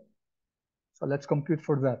 Okay, so let's compute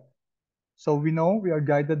for that. So we know we are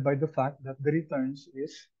guided by the fact that the returns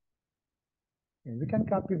is, okay, we can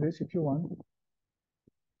copy this if you want.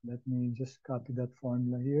 Let me just copy that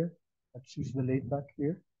formula here. Let's use the LaTeX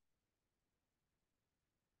here.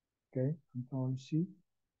 Okay, Control C.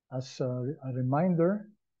 As a reminder,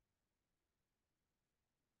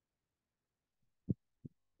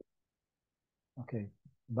 okay,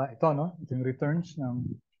 ito, no? Ito yung returns ng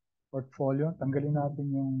portfolio. Tanggalin natin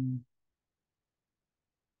yung,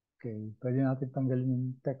 okay, pwede natin tanggalin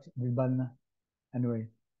yung text, bibal na. Anyway,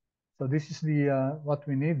 so this is the what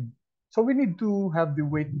we need. So we need to have the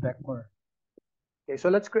weight vector. Okay, so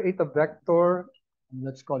let's create a vector, and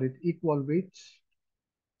let's call it equal weights.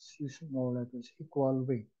 Let's use small letters, equal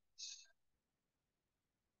weights.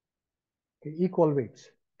 Okay, equal weights.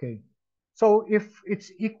 Okay, so if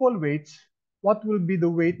it's equal weights, what will be the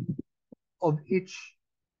weight of each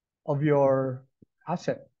of your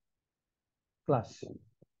asset class?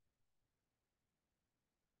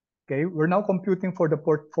 Okay, we're now computing for the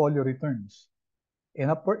portfolio returns.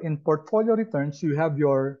 In portfolio returns, you have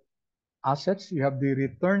your assets, you have the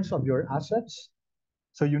returns of your assets.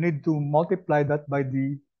 So you need to multiply that by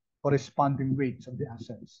the corresponding weights of the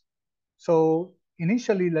assets. So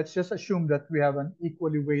initially, let's just assume that we have an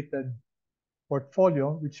equally weighted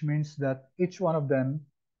portfolio, which means that each one of them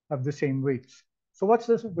have the same weights. So what's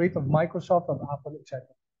the weight of Microsoft, of Apple, etc.?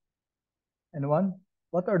 Anyone?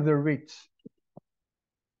 What are their weights?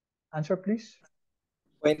 Answer, please.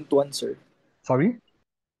 0.1, sir. Sorry?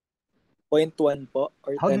 0.1 po,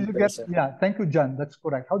 or How did you get? 10%. Yeah, thank you, John. That's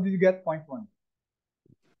correct. How did you get 0.1?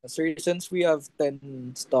 Sir, since we have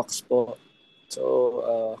 10 stocks po,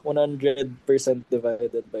 So 100%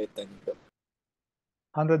 divided by 10.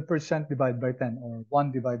 100% divided by 10 or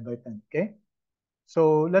 1 divided by 10. Okay.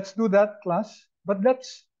 So let's do that, class. But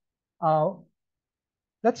uh,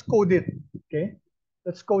 let's code it. Okay.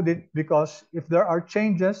 Let's code it because if there are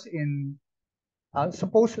changes in,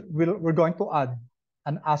 suppose we're going to add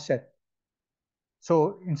an asset.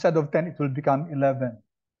 So instead of 10, it will become 11.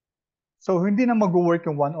 So hindi na mag-work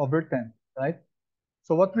yung 1 over 10, right?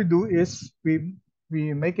 So what we do is we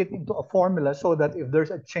make it into a formula so that if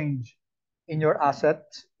there's a change in your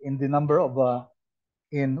assets, in the number of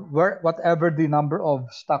whatever the number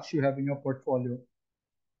of stocks you have in your portfolio,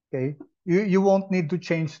 okay, you won't need to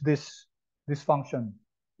change this function.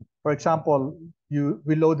 For example,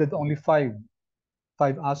 we loaded only five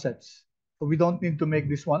assets, so we don't need to make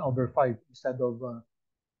this 1 over 5 instead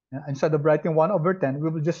of writing 1 over 10, we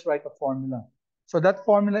will just write a formula. So that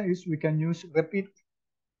formula is we can use repeat.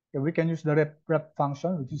 Okay, we can use the rep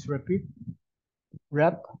function, which is repeat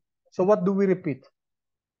rep. So what do we repeat?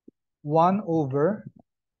 1 over.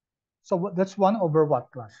 So that's 1 over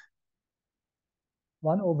what, class?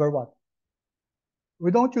 1 over what?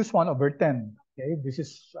 We don't use 1 over 10. Okay, this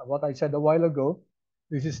is what I said a while ago.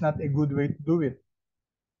 This is not a good way to do it.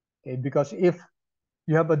 Okay, because if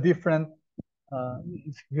you have a different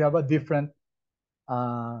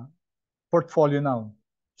uh, portfolio now,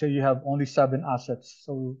 so you have only 7 assets,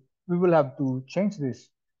 so we will have to change this.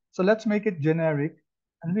 So let's make it generic,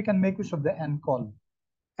 and we can make use of the n call.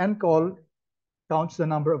 N call counts the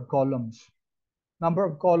number of columns. Number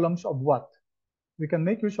of columns of what? We can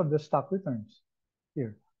make use of the stock returns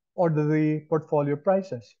here, or the portfolio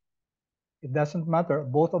prices. It doesn't matter.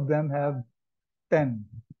 Both of them have 10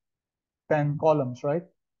 columns, right?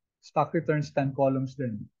 Stock returns 10 columns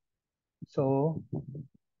then. So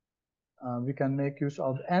we can make use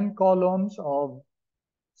of n columns of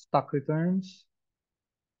stock returns.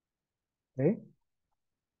 Okay.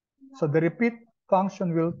 So the repeat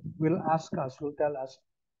function will tell us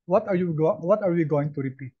what are we going to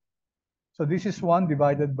repeat. So this is 1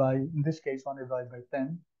 divided by, in this case, 1 divided by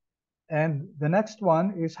 10. And the next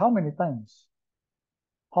one is how many times?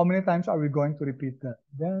 How many times are we going to repeat that?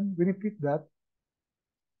 Then we repeat that.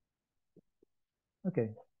 Okay.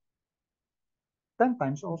 10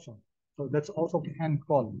 times also. So that's also n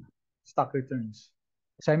call stock returns.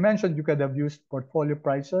 As I mentioned, you could have used portfolio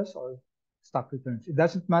prices or stock returns. It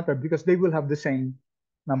doesn't matter because they will have the same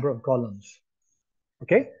number of columns.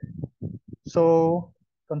 Okay? So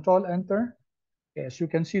control enter. Okay, as you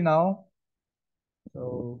can see now,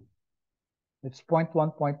 so it's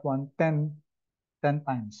 0.1, 0.1, 10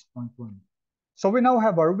 times 0.1. So we now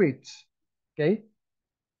have our weights. Okay?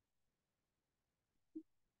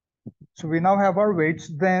 So we now have our weights.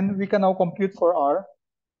 Then we can now compute for our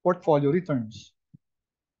portfolio returns.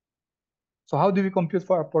 So how do we compute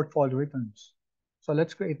for our portfolio returns? So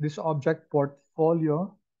let's create this object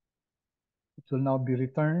portfolio. It will now be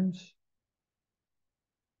returns.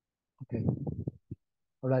 Okay.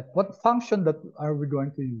 All right. What function that are we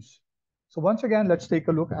going to use? So once again, let's take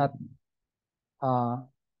a look uh,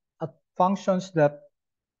 at functions that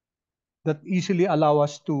easily allow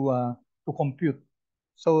us to compute.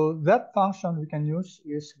 So that function we can use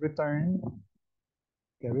is return.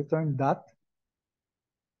 Okay, return dot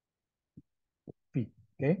p.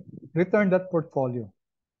 Okay, return that portfolio.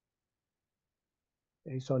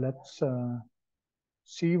 Okay, so let's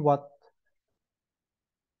see what.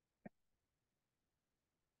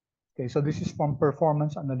 Okay, so this is from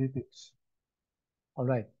performance analytics. All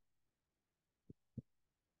right.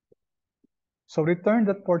 So return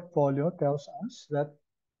that portfolio tells us that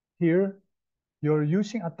here you're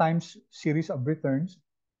using a time series of returns.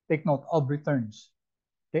 Take note of returns.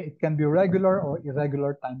 Okay, it can be regular or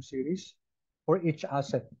irregular time series for each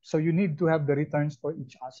asset. So you need to have the returns for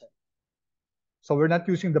each asset. So we're not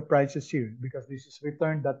using the prices here because this is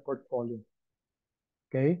return that portfolio.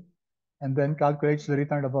 Okay, and then calculates the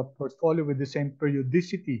return of a portfolio with the same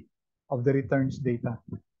periodicity of the returns data.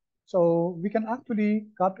 So we can actually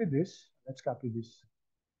copy this. Let's copy this.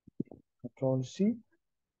 Control C,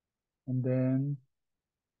 and then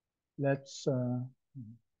let's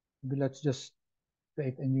just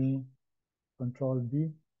create a new Control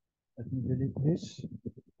V. Let me delete this.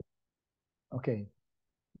 Okay.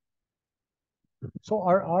 So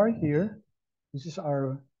our R here, this is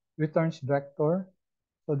our returns vector.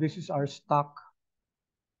 So this is our stock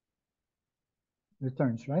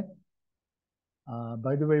returns, right?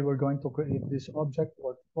 By the way, we're going to create this object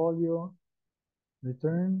portfolio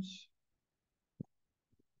returns.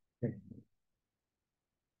 Okay.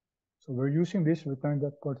 So we're using this return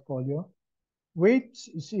that portfolio. Weights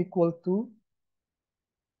is equal to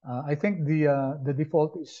I think the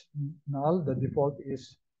default is null. The default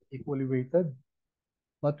is equally weighted,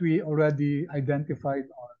 but we already identified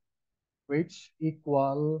our weights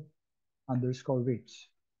equal underscore weights.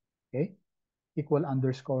 Okay, equal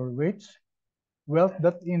underscore weights.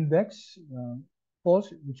 Wealth.index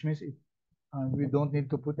false, which means we don't need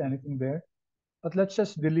to put anything there. But let's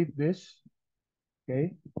just delete this,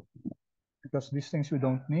 okay? Because these things we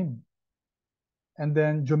don't need. And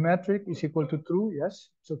then geometric is equal to true. Yes,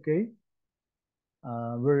 it's okay.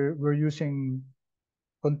 We're using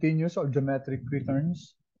continuous or geometric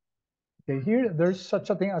returns. Okay, here there's such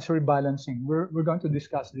a thing as rebalancing. We're going to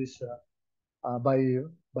discuss this by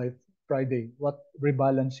Friday. What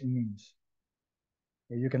rebalancing means.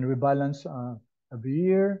 Okay, you can rebalance every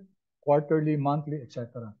year, quarterly, monthly,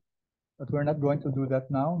 etc. But we're not going to do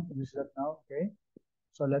that now. Use that now. Okay.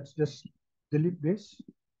 So let's just delete this.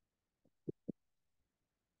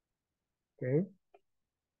 Okay.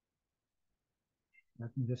 Let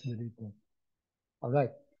me just delete it. All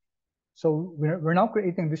right. So we're now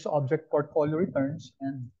creating this object portfolio returns,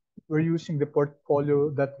 and we're using the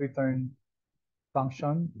portfolio that return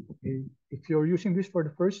function. Okay. If you're using this for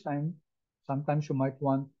the first time, sometimes you might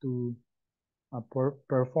want to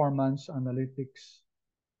performance analytics.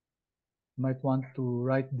 You might want to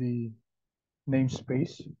write the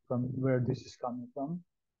namespace from where this is coming from.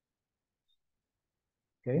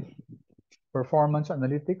 Okay. Performance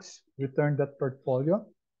analytics, return that portfolio.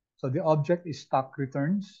 So the object is stock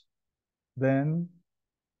returns. Then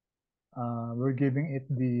we're giving it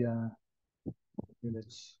the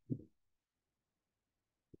let's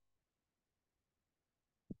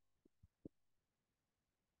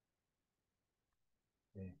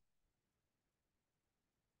okay.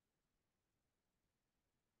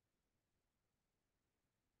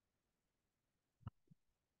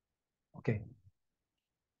 Okay.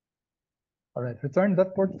 All right. Return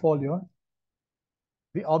that portfolio.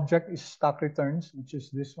 The object is stock returns, which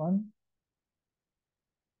is this one.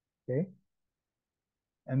 Okay.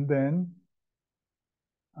 And then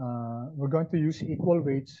we're going to use equal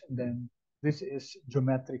weights. And then this is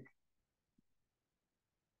geometric.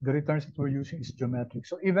 The returns that we're using is geometric.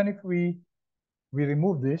 So even if we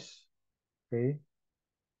remove this, okay,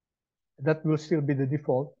 that will still be the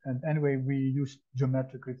default. And anyway, we use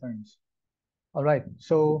geometric returns. All right.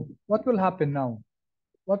 So what will happen now?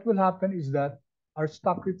 What will happen is that our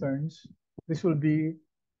stock returns, this will be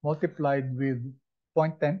multiplied with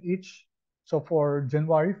 0.10 each. So for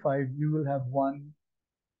January 5, you will have one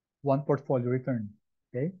portfolio return.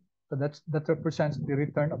 Okay. So that represents the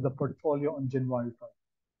return of the portfolio on January 5.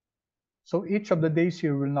 So each of the days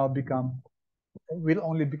here will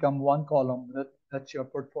only become one column. That's your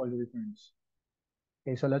portfolio returns.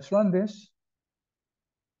 Okay, so let's run this.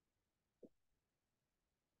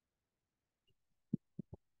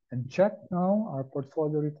 And check now our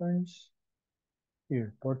portfolio returns.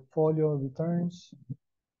 Here, portfolio returns.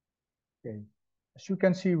 Okay. As you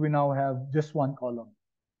can see, we now have just one column.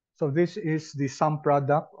 So this is the sum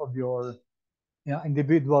product of your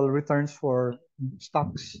individual returns for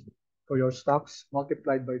stocks, for your stocks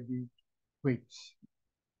multiplied by the weights.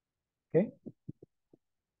 Okay.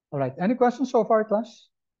 All right. Any questions so far, class?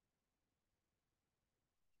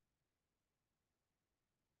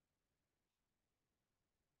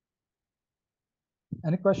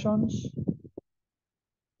 Any questions?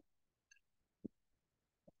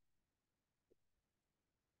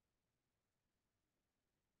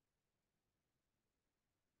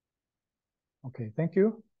 Okay, thank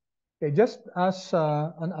you. Okay, just as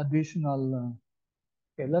an additional,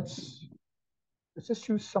 okay, let's just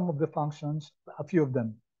use some of the functions, a few of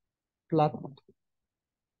them. Plot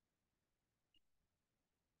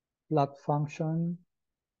function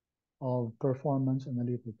of performance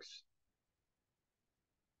analytics.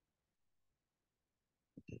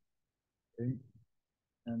 Okay,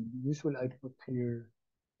 and usually I put here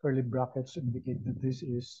curly brackets to indicate that this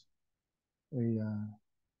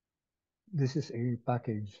is a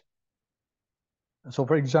package. So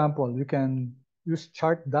for example, you can use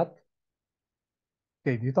chart dot.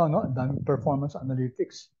 Okay, dito no, dami performance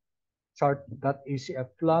analytics. Chart.acf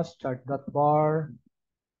plus, chart.bar,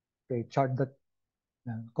 okay, chart.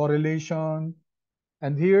 Correlation.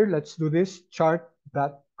 And here, let's do this.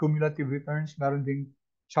 Chart.cumulative returns. Meron ding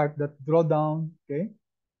chart.drawdown. Okay.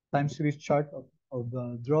 Time series chart of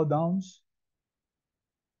the drawdowns.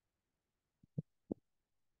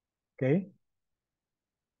 Okay.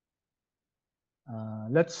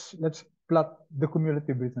 Let's plot the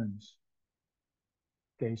cumulative returns.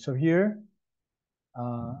 Okay. So here,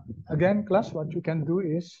 again, class, what you can do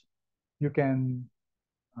is you can,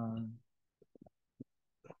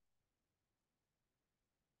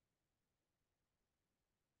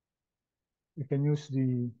 you can use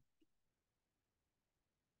the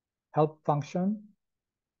help function.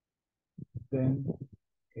 Then,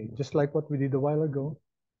 okay, just like what we did a while ago,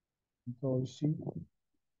 Control C.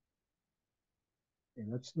 Okay,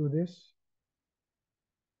 let's do this.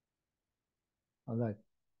 All right.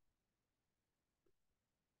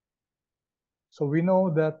 So we know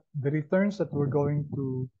that the returns that we're going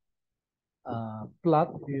to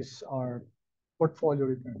plot is our portfolio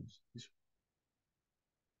returns.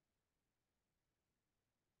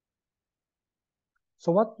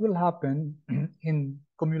 So what will happen in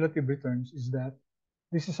cumulative returns is that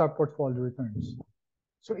this is our portfolio returns.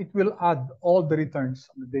 So it will add all the returns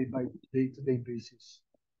on a day-to-day basis.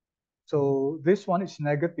 So this one is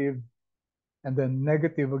negative, and then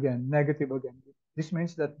negative again, negative again. This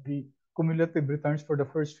means that the cumulative returns for the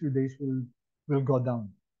first few days will go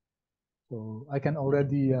down. So I can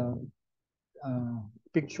already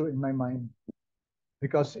picture in my mind,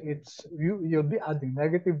 because it's you'll be adding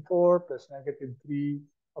 -4 plus -3.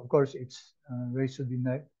 Of course, it's raised to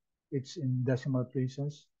the it's in decimal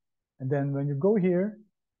places, and then when you go here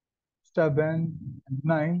 7 and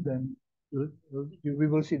 9, then we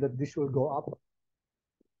will see that this will go up.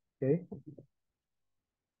 Okay,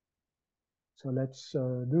 so let's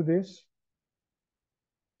do this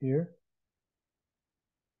here.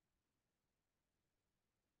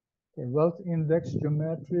 Okay, wealth index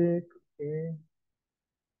geometric. Okay,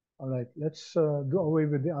 all right, let's do away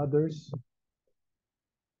with the others.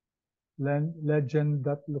 Legend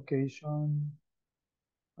that location.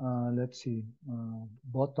 Let's see,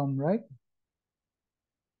 bottom right.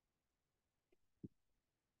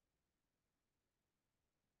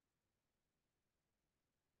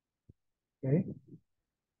 Okay,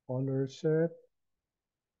 color set.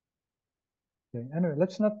 Okay, anyway,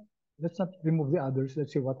 let's not remove the others.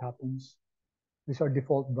 Let's see what happens. These are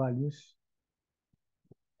default values.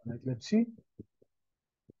 All right, let's see.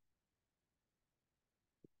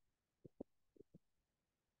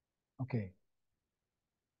 Okay.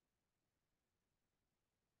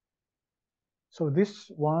 So this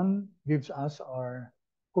one gives us our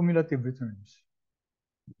cumulative returns.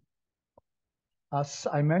 As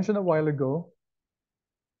I mentioned a while ago,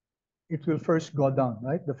 it will first go down,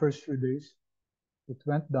 right? The first few days, it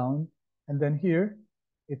went down, and then here,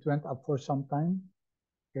 it went up for some time.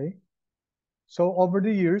 Okay. So over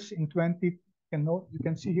the years, you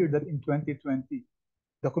can see here that in 2020,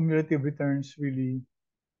 the cumulative returns really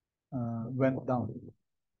went down.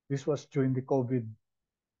 This was during the COVID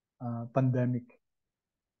pandemic.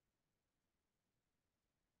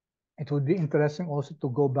 It would be interesting also to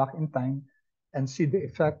go back in time and see the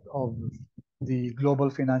effect of the global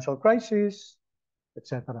financial crisis,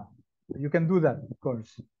 etc. You can do that, of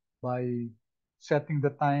course, by setting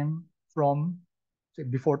the time from, say,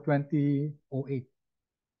 before 2008,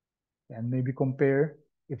 and maybe compare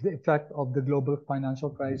if the effect of the global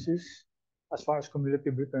financial crisis as far as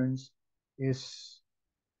cumulative returns is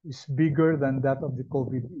bigger than that of the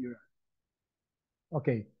COVID era.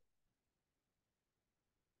 Okay.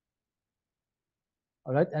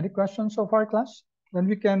 All right. Any questions so far, class? Then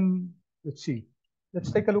we can, let's see.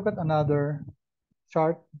 Let's take a look at another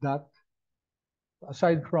chart that,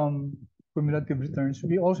 aside from cumulative returns,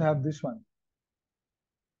 we also have this one.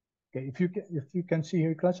 Okay, if you can see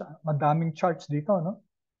here, class, madaming charts dito, no?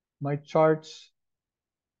 My charts,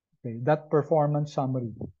 okay, that performance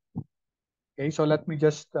summary. Okay, so let me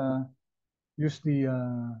just use the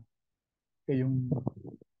okay,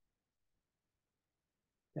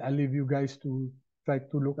 I'll leave you guys to try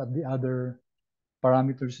to look at the other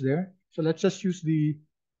parameters there. So let's just use the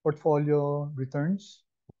portfolio returns,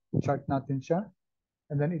 chart natin siya,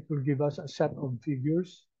 and then it will give us a set of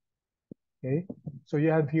figures. Okay, so you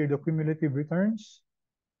have here the cumulative returns,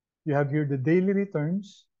 you have here the daily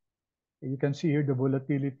returns. You can see here the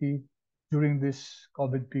volatility during this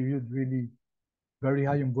COVID period, really very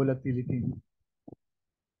high in volatility.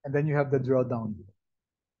 And then you have the drawdown.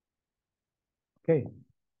 Okay,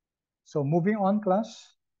 so moving on,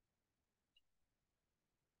 class.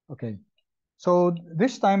 Okay, so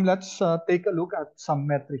this time let's take a look at some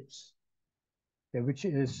metrics, okay, which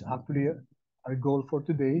is actually our goal for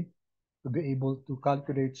today, to be able to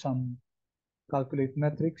calculate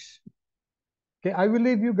metrics. Okay, I will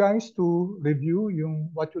leave you guys to review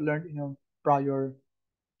what you learned in your prior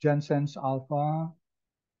Jensen's Alpha,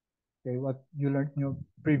 okay, what you learned in your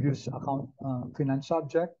previous finance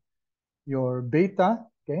subject, your beta,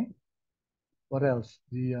 okay, what else?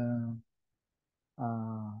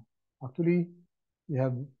 Uh, Actually, you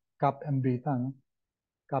have cap and beta, no?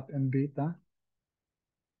 Cap and beta,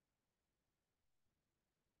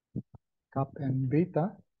 cap and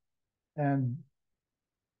beta, and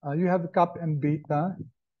You have cap and beta,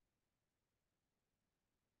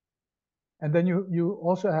 and then you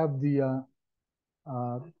also have the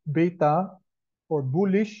beta for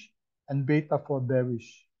bullish and beta for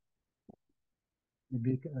bearish.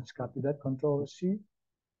 Maybe let's copy that. Control C,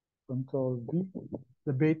 Control V.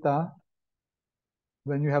 The beta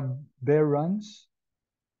when you have bear runs,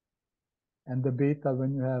 and the beta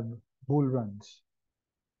when you have bull runs.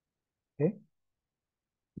 Okay.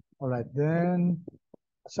 All right. Then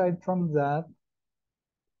aside from that,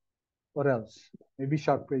 what else? Maybe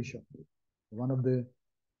Sharpe ratio, one of the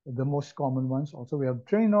most common ones. Also, we have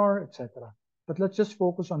trainer, etc. But let's just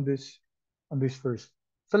focus on this first.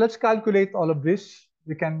 So let's calculate all of this.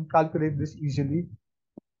 We can calculate this easily.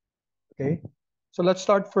 Okay. So let's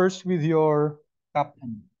start first with your cap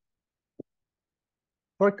M.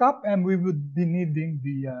 For cap M, we would be needing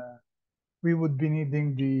the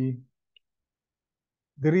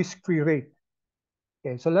risk-free rate.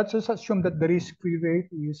 Okay, so let's just assume that the risk-free rate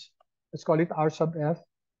is, let's call it R sub F,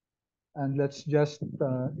 and let's just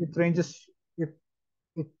it ranges, it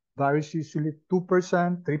varies usually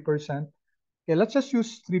 2%, 3%. Okay, let's just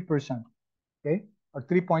use 3%. Okay, or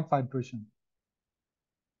 3.5%.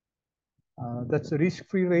 That's the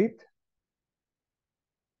risk-free rate,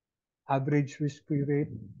 average risk-free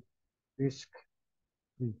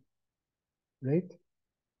risk-free rate.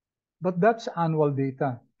 But that's annual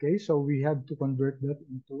data. Okay, so we have to convert that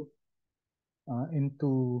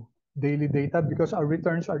into daily data because our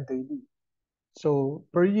returns are daily. So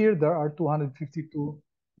per year there are 252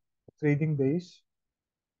 trading days.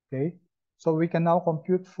 Okay, so we can now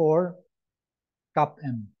compute for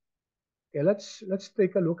CAPM. Okay, let's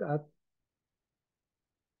take a look at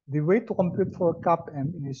the way to compute for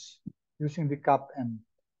CAPM is using the CAPM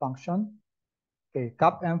function. Okay,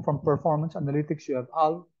 CAPM from performance analytics, you have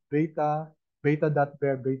al, beta,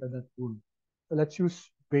 beta.bear, beta.bull. So let's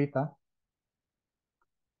use beta.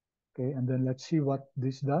 Okay, and then let's see what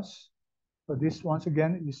this does. So this once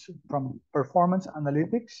again is from performance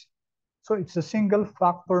analytics. So it's a single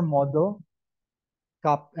factor model.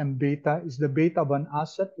 Cap and beta is the beta of an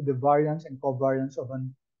asset with the variance and covariance of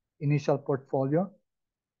an initial portfolio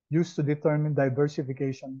used to determine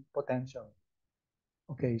diversification potential.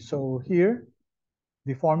 Okay, so here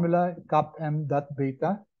the formula cap m dot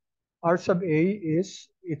beta. R sub A is,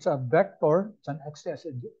 it's a vector, it's an XS,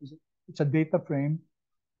 it's a data frame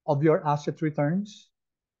of your asset returns.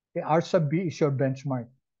 Okay, R sub B is your benchmark.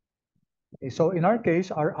 Okay, so in our case,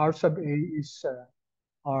 our R sub A is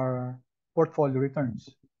our portfolio returns,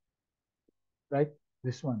 right?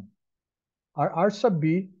 This one. Our R sub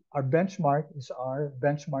B, our benchmark, is our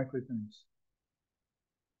benchmark returns.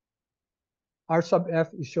 R sub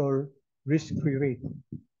F is your risk-free rate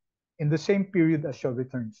in the same period as your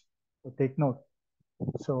returns. So take note.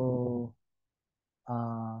 So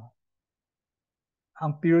ang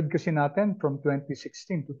period kasi natin from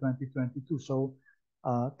 2016 to 2022. So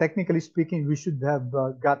technically speaking, we should have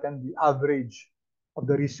gotten the average of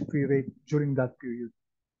the risk-free rate during that period.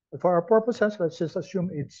 But for our purposes, let's just assume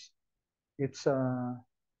it's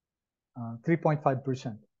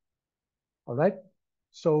 3.5%. All right.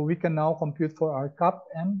 So we can now compute for our cap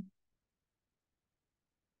M.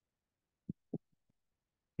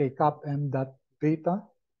 Okay, cap M dot beta.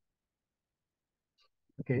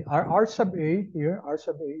 Okay, our R sub A here, R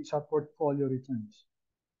sub A is our portfolio returns.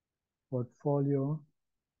 Portfolio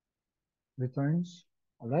returns.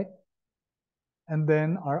 All right. And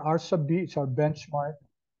then our R sub B is our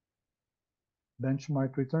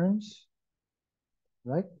benchmark returns,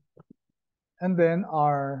 right? And then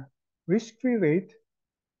our risk-free rate,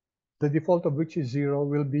 the default of which is 0,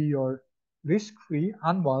 will be your risk-free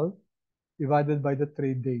annual divided by the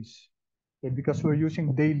trade days. Okay, because we're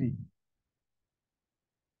using daily.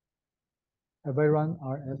 Have I run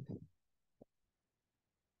RF?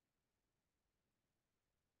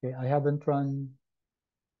 Okay, I haven't run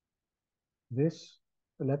this.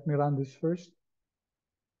 So let me run this first.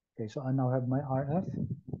 Okay, so I now have my RF.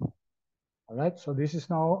 All right, so this is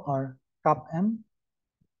now our CAPM.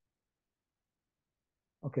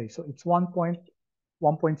 Okay, so it's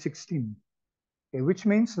 1.16. Okay, which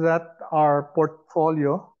means that our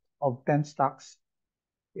portfolio of 10 stocks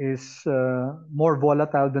is more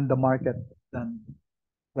volatile than the market, than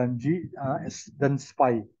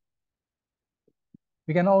SPY.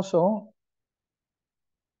 We can also,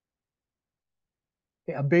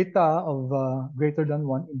 okay, a beta of greater than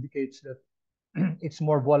 1 indicates that it's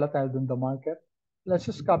more volatile than the market. Let's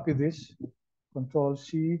just copy this, Control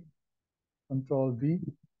C, Control V,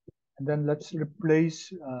 and then let's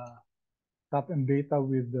replace cap and beta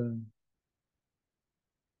with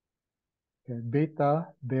okay, beta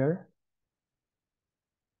there.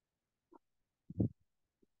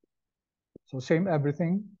 So same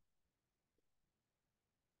everything.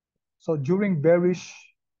 So during bearish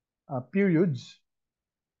periods,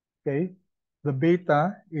 okay, the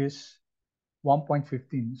beta is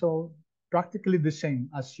 1.15. So practically the same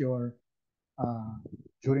as your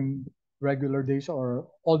during regular days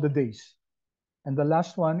or all the days. And the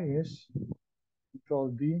last one is Control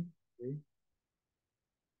D. Okay.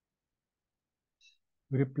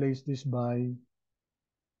 We replace this by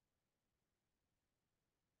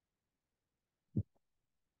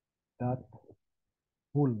that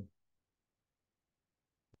bull.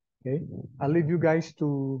 Okay. I'll leave you guys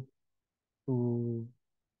to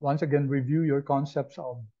once again review your concepts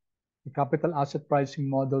of the capital asset pricing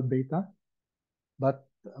model beta. But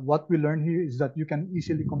what we learned here is that you can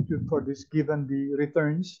easily compute for this given the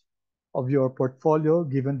returns of your portfolio,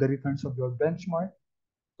 given the returns of your benchmark.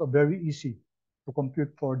 So very easy to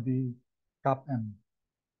compute for the CAPM.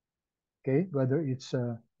 Okay, whether it's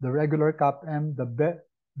the regular CAPM, the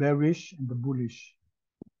bearish, and the bullish.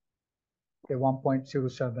 Okay,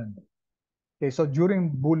 1.07. Okay, so during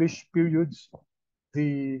bullish periods,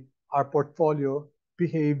 our portfolio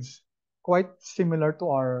behaves quite similar to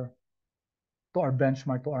our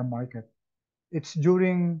benchmark, to our market. It's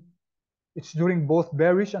during both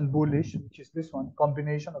bearish and bullish, which is this one,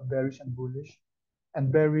 combination of bearish and bullish,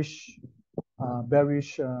 and bearish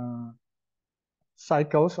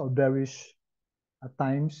cycles or bearish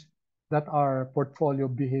times that our portfolio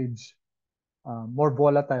behaves more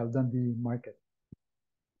volatile than the market.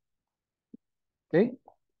 Okay,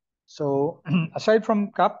 so aside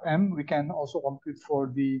from CAPM, we can also compute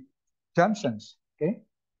for the Johnson's. Okay,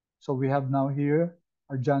 so we have now here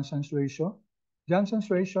our Johnson's ratio.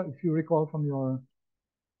 Johnson's ratio, if you recall from your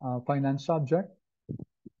finance subject,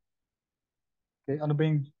 okay, ano ba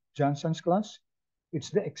yung Johnson's class?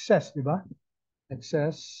 It's the excess, di ba?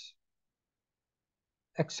 Excess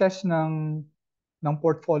ng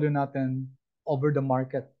portfolio natin over the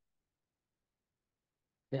market.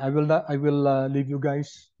 Okay, I will leave you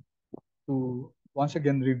guys to once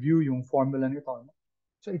again review yung formula nito.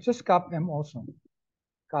 So it's just CAPM also.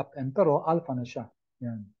 CAPM, pero alpha na siya.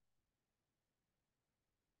 Yan.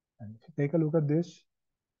 And if you take a look at this,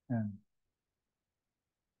 and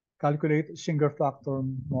calculate single factor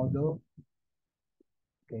model.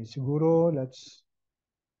 Okay, siguro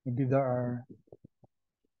maybe there are,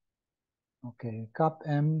 okay,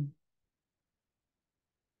 CAPM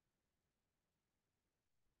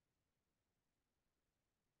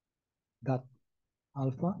dot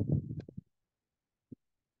alpha.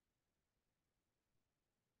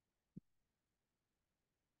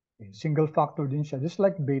 Okay, single factor din siya, just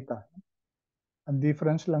like beta. Ang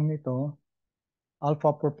difference lang nito,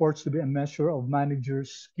 alpha purports to be a measure of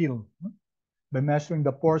manager's skill by measuring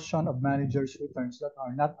the portion of manager's returns that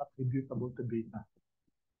are not attributable to beta.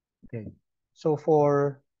 Okay, so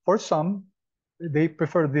for some, they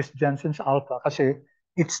prefer this Jensen's alpha kasi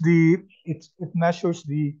it measures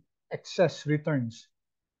the excess returns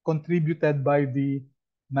contributed by the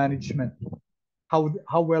management,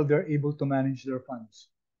 how well they're able to manage their funds.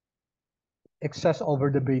 Excess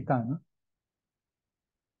over the beta. No?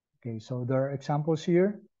 Okay, so there are examples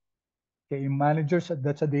here. Okay, managers,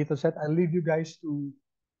 that's a data set. I'll leave you guys to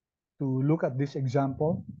look at this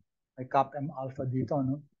example. May CAPM alpha dito,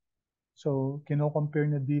 no? So, kino-compare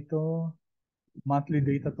na dito, monthly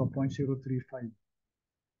data to 0.035.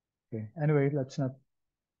 Okay, anyway, let's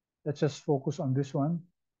just focus on this one.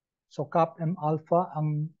 So, CAPM alpha,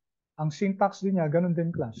 ang syntax din niya, ganun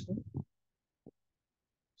din class. No?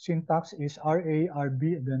 Syntax is RA,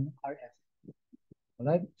 RB, and then RF. All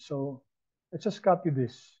right, so let's just copy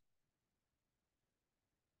this.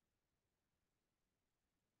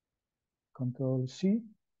 Control C.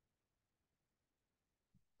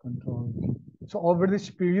 Control V. So over this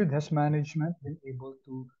period, has management been able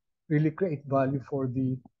to really create value for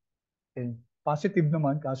the positive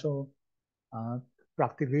naman, kaso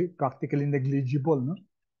practically negligible, no?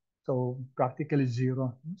 So practically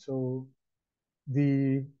zero. So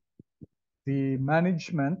the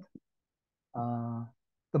management,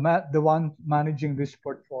 the one managing this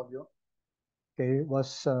portfolio, okay,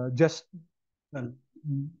 was just, well,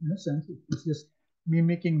 in a sense, it's just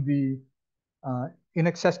mimicking the in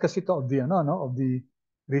excess kasi to of the of the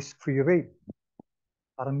risk-free rate.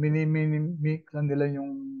 Parang mini-mimic lang nila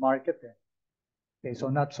yung market eh. Okay, so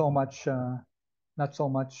not so much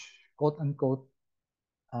quote unquote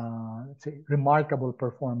let's say remarkable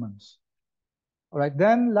performance. All right,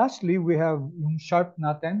 then lastly we have yung sharp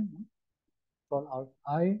natin. Call out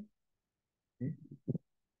I, okay,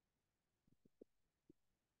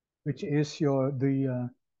 which is the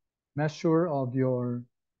measure of your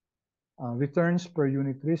returns per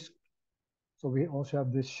unit risk. So we also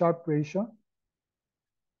have this Sharpe ratio,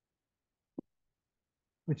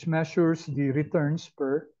 which measures the returns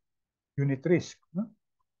per unit risk.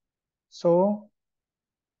 So,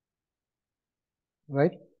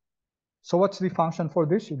 right? So what's the function for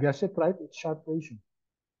this? You guess it, right? It's Sharpe ratio.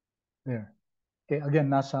 There. Okay,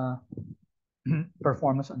 again, nasa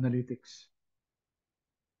performance analytics.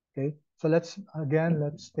 Okay, so let's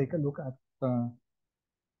take a look at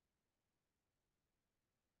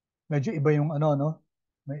medyo iba yung ano, no?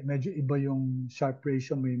 Medyo iba yung Sharpe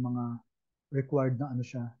ratio, may mga required na ano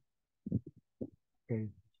siya.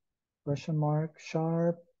 Okay, question mark,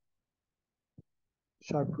 Sharpe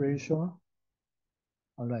ratio.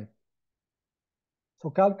 All right. So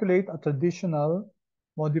calculate a traditional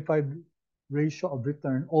modified ratio of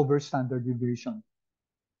return over standard deviation.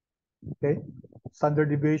 Okay, standard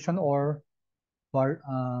deviation or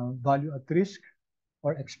value at risk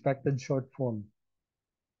or expected shortfall.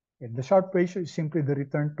 Okay. The Sharpe ratio is simply the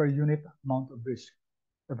return per unit amount of risk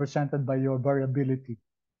represented by your variability.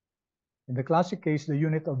 In the classic case, the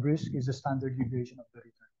unit of risk is the standard deviation of the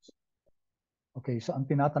returns. Okay, so ang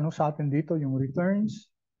tinatanong sa atin dito, yung returns,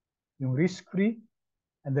 yung risk-free,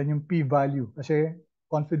 and then yung p-value. Kasi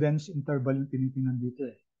confidence interval yung tinitingnan dito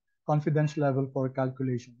eh. Confidence level for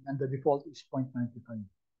calculation. And the default is 0.95.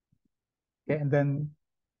 Okay, and then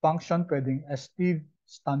function, pwedeng ST,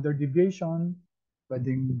 standard deviation,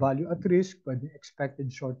 pwedeng value at risk, pwedeng expected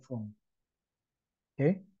shortfall.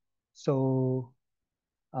 Okay, so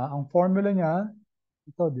ang formula niya,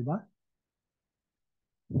 ito, di ba?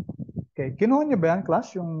 Okay, kinuha niyo ba yan,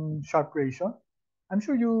 class, yung Sharpe ratio? I'm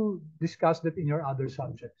sure you discussed it in your other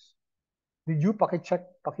subjects. Did you paki-chat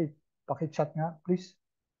nga, please,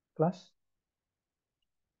 class?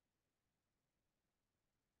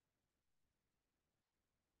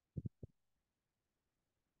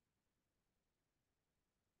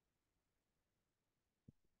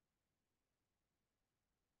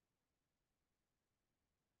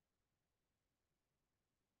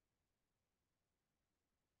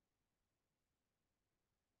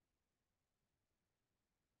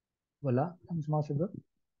 Wala? Ang sumasagot?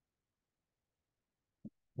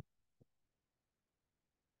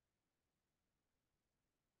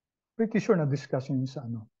 Pretty sure na-discuss yun sa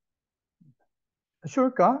ano. Sure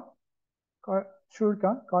ka? Sure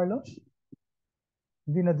ka, Carlos?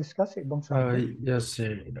 Hindi na-discuss sa ibang subject? Yes,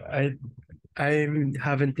 sir. I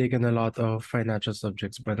haven't taken a lot of financial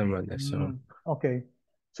subjects pa naman, so Okay.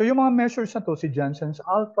 So yung mga measures na to, si Jensen's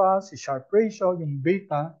alpha, si Sharpe ratio, yung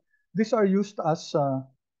beta, these are used as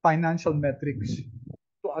financial metrics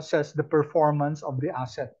to assess the performance of an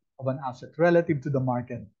asset relative to the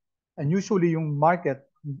market. And usually yung market,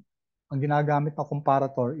 ang ginagamit na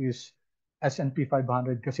comparator is S&P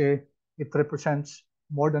 500 kasi it represents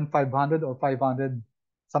more than 500 or 500,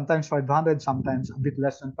 sometimes 500, sometimes a bit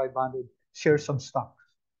less than 500 shares of stock.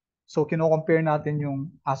 So kino-compare natin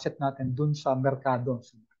yung asset natin dun sa merkado,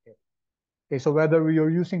 sa market. Okay, so whether we are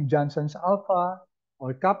using Johnson's alpha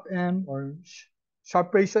or CAPM or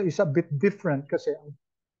Sharpe ratio is a bit different kasi ang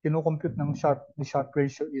kino-compute ng Sharpe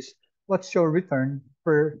ratio is what's your return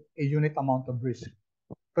per a unit amount of risk.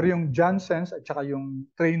 Pero yung Johnson's at saka yung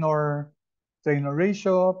trainer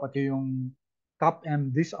ratio, pati yung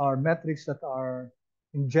CAPM, these are metrics that are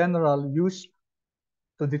in general used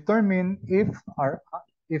to determine if our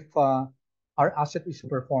asset is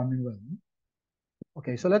performing well.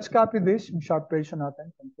 Okay, so let's copy this, yung Sharpe ratio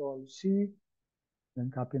natin, Control C, then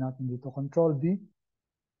copy natin dito, Control V.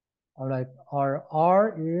 All right, our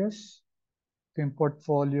R is yung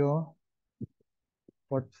portfolio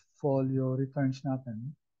returns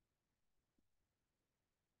natin.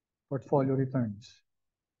 Portfolio returns.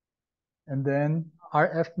 And then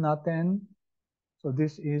RF natin, so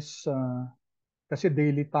this is, kasi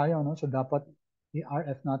daily tayo, no? So dapat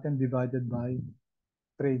i-RF natin divided by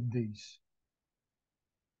trade days.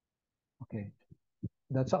 Okay,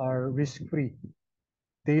 that's our risk-free.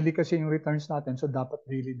 Daily kasi yung returns natin, so dapat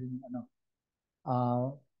daily din yung ano.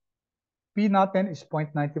 P natin is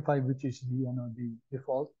 0.95, which is the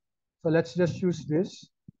default. So let's just use this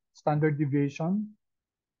standard deviation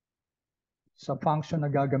sa function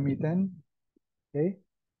na gagamitin. Okay?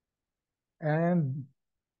 And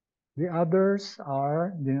the others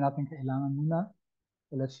are, hindi natin kailangan muna.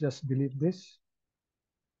 So let's just delete this.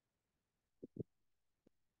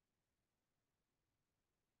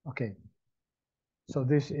 Okay. So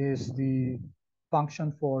this is the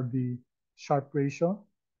function for the Sharpe ratio.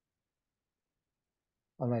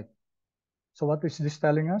 All right. So what is this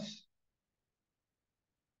telling us?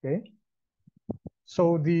 Okay.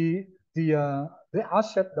 So the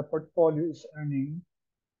asset, the portfolio is earning,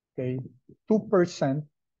 okay, 2%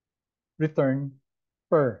 return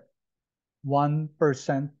per 1%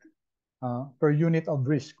 per unit of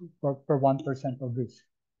risk, per 1% of risk.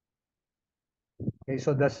 Okay,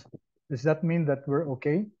 so does that mean that we're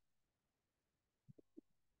okay?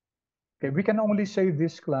 Okay, we can only say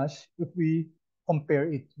this class if we compare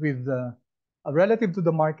it with relative to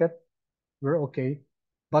the market, we're okay,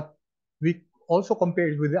 but we also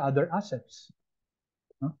compare it with the other assets.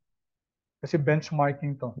 No? Kasi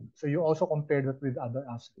benchmarking to. So you also compare that with other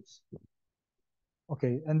assets.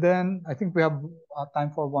 Okay, and then I think we have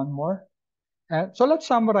time for one more. So let's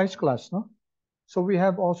summarize class, no? So we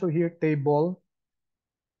have also here table.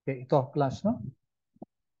 Okay, ito class, no?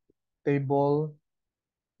 Table.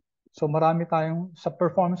 So marami tayong sa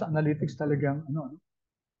performance analytics talagang ano,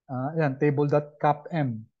 yan,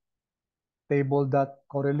 table.capm,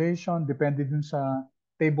 table.correlation, depende dun sa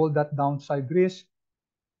table.downside risk,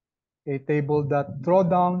 okay,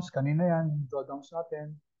 table.drawdowns, kanina yan, drawdowns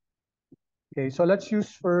natin. Okay, so let's use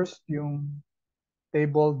first yung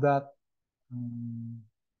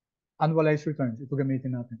table.annualized returns. Ito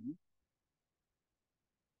gamitin natin.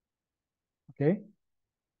 Okay,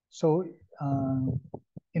 so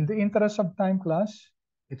in the interest of time class,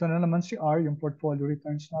 ito na naman si R, yung portfolio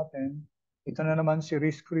returns natin. Ito na naman si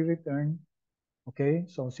risk-free return. Okay,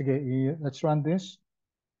 so sige, let's run this.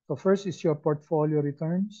 So first is your portfolio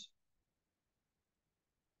returns,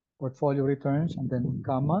 and then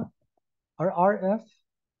comma. Our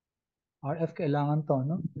RF kailangan to,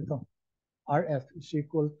 no? Ito, RF is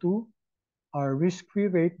equal to our risk-free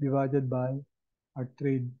rate divided by our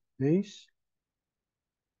trade days.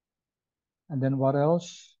 And then what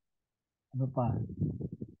else? Ano pa?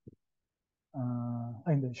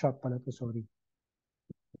 Ay, hindi, sharp pala to, sorry.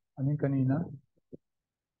 Ano yung kanina?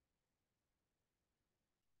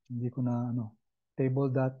 Hindi ko na,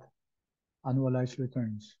 table.annualized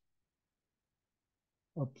returns.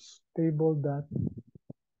 Oops,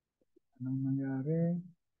 anong nangyari?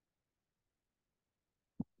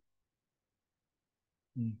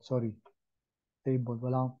 Sorry, table,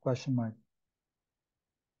 wala akong question mark.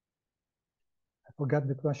 I forgot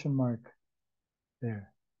the question mark.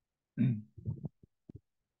 There.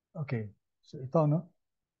 Okay, so ito, no?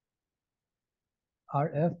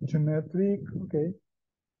 RF, geometric, okay.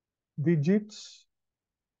 Digits.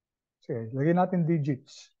 Sige, lagyan natin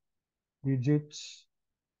digits. Digits.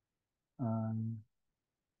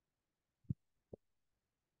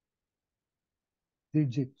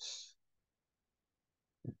 Digits.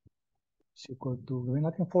 Is equal to, gawin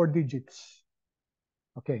natin 4 digits.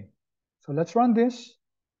 Okay, so let's run this.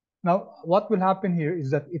 Now, what will happen here is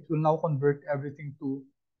that it will now convert everything to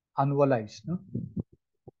annualized. No?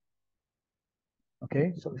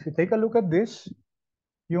 Okay, so if you take a look at this,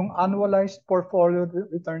 yung annualized portfolio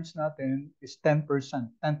returns natin is 10%,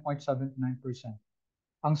 10.79%.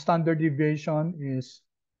 Ang standard deviation is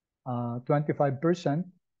 25%.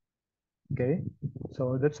 Okay,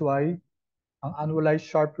 so that's why ang annualized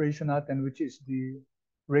Sharpe ratio natin, which is the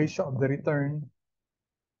ratio of the return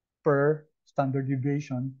per standard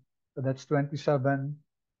deviation, so that's 27.28%,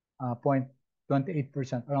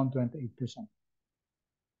 around 28%.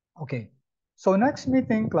 Okay, so next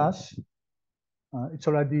meeting class, it's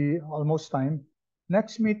already almost time.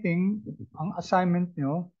 Next meeting, ang assignment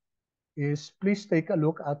nyo is please take a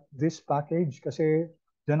look at this package kasi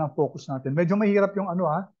dyan ang focus natin. Medyo mahirap yung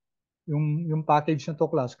yung package na to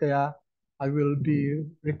class, kaya I will be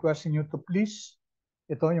requesting you to please,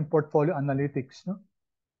 ito yung portfolio analytics. No?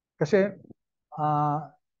 Kasi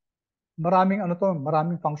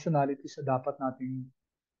maraming functionalities na dapat nating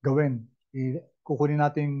gawin. Kukunin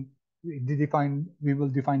natin, we will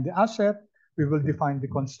define the asset, we will define the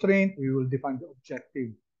constraint, we will define the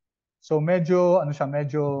objective. So medyo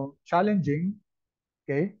challenging,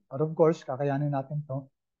 okay? But of course, kakayanin natin to.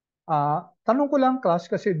 Tanong ko lang class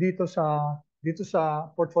kasi dito sa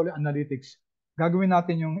portfolio analytics, gagawin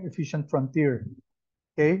natin yung efficient frontier.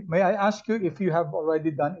 Okay? May I ask you if you have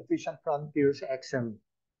already done efficient frontier sa Excel?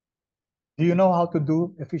 Do you know how to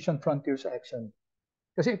do efficient frontier sa Excel?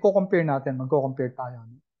 Kasi i-compare natin, magko-compare tayo.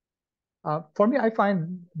 For me, I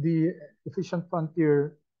find the efficient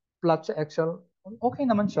frontier plot sa Excel, okay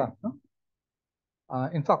naman siya. No?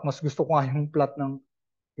 In fact, mas gusto ko nga yung plot ng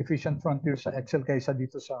efficient frontier sa Excel kaysa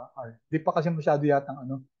dito sa R. Di pa kasi masyado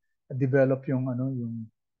yatang develop yung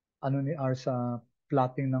ni R sa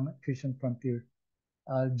plotting ng efficient frontier.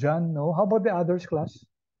 John, no. How about the others class?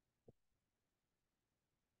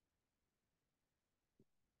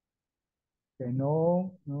 Okay,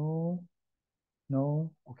 no.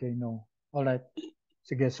 Okay, no. All right.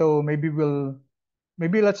 Sige, so maybe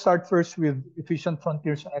let's start first with efficient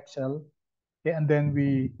frontiers Excel. Okay, and then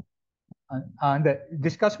we Hindi.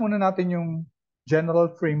 Discuss muna natin yung general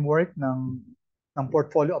framework ng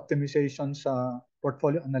portfolio optimization sa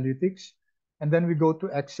portfolio analytics. And then we go to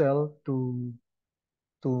Excel to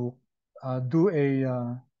do a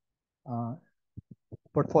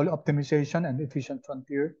portfolio optimization and efficient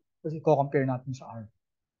frontier. Tapos i-compare natin sa R.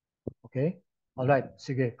 Okay? All right.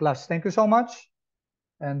 Sige, class. Thank you so much.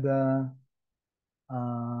 And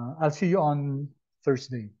I'll see you on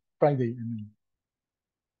Friday. I mean.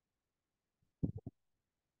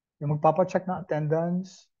 Yung magpapacheck na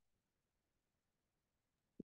attendance,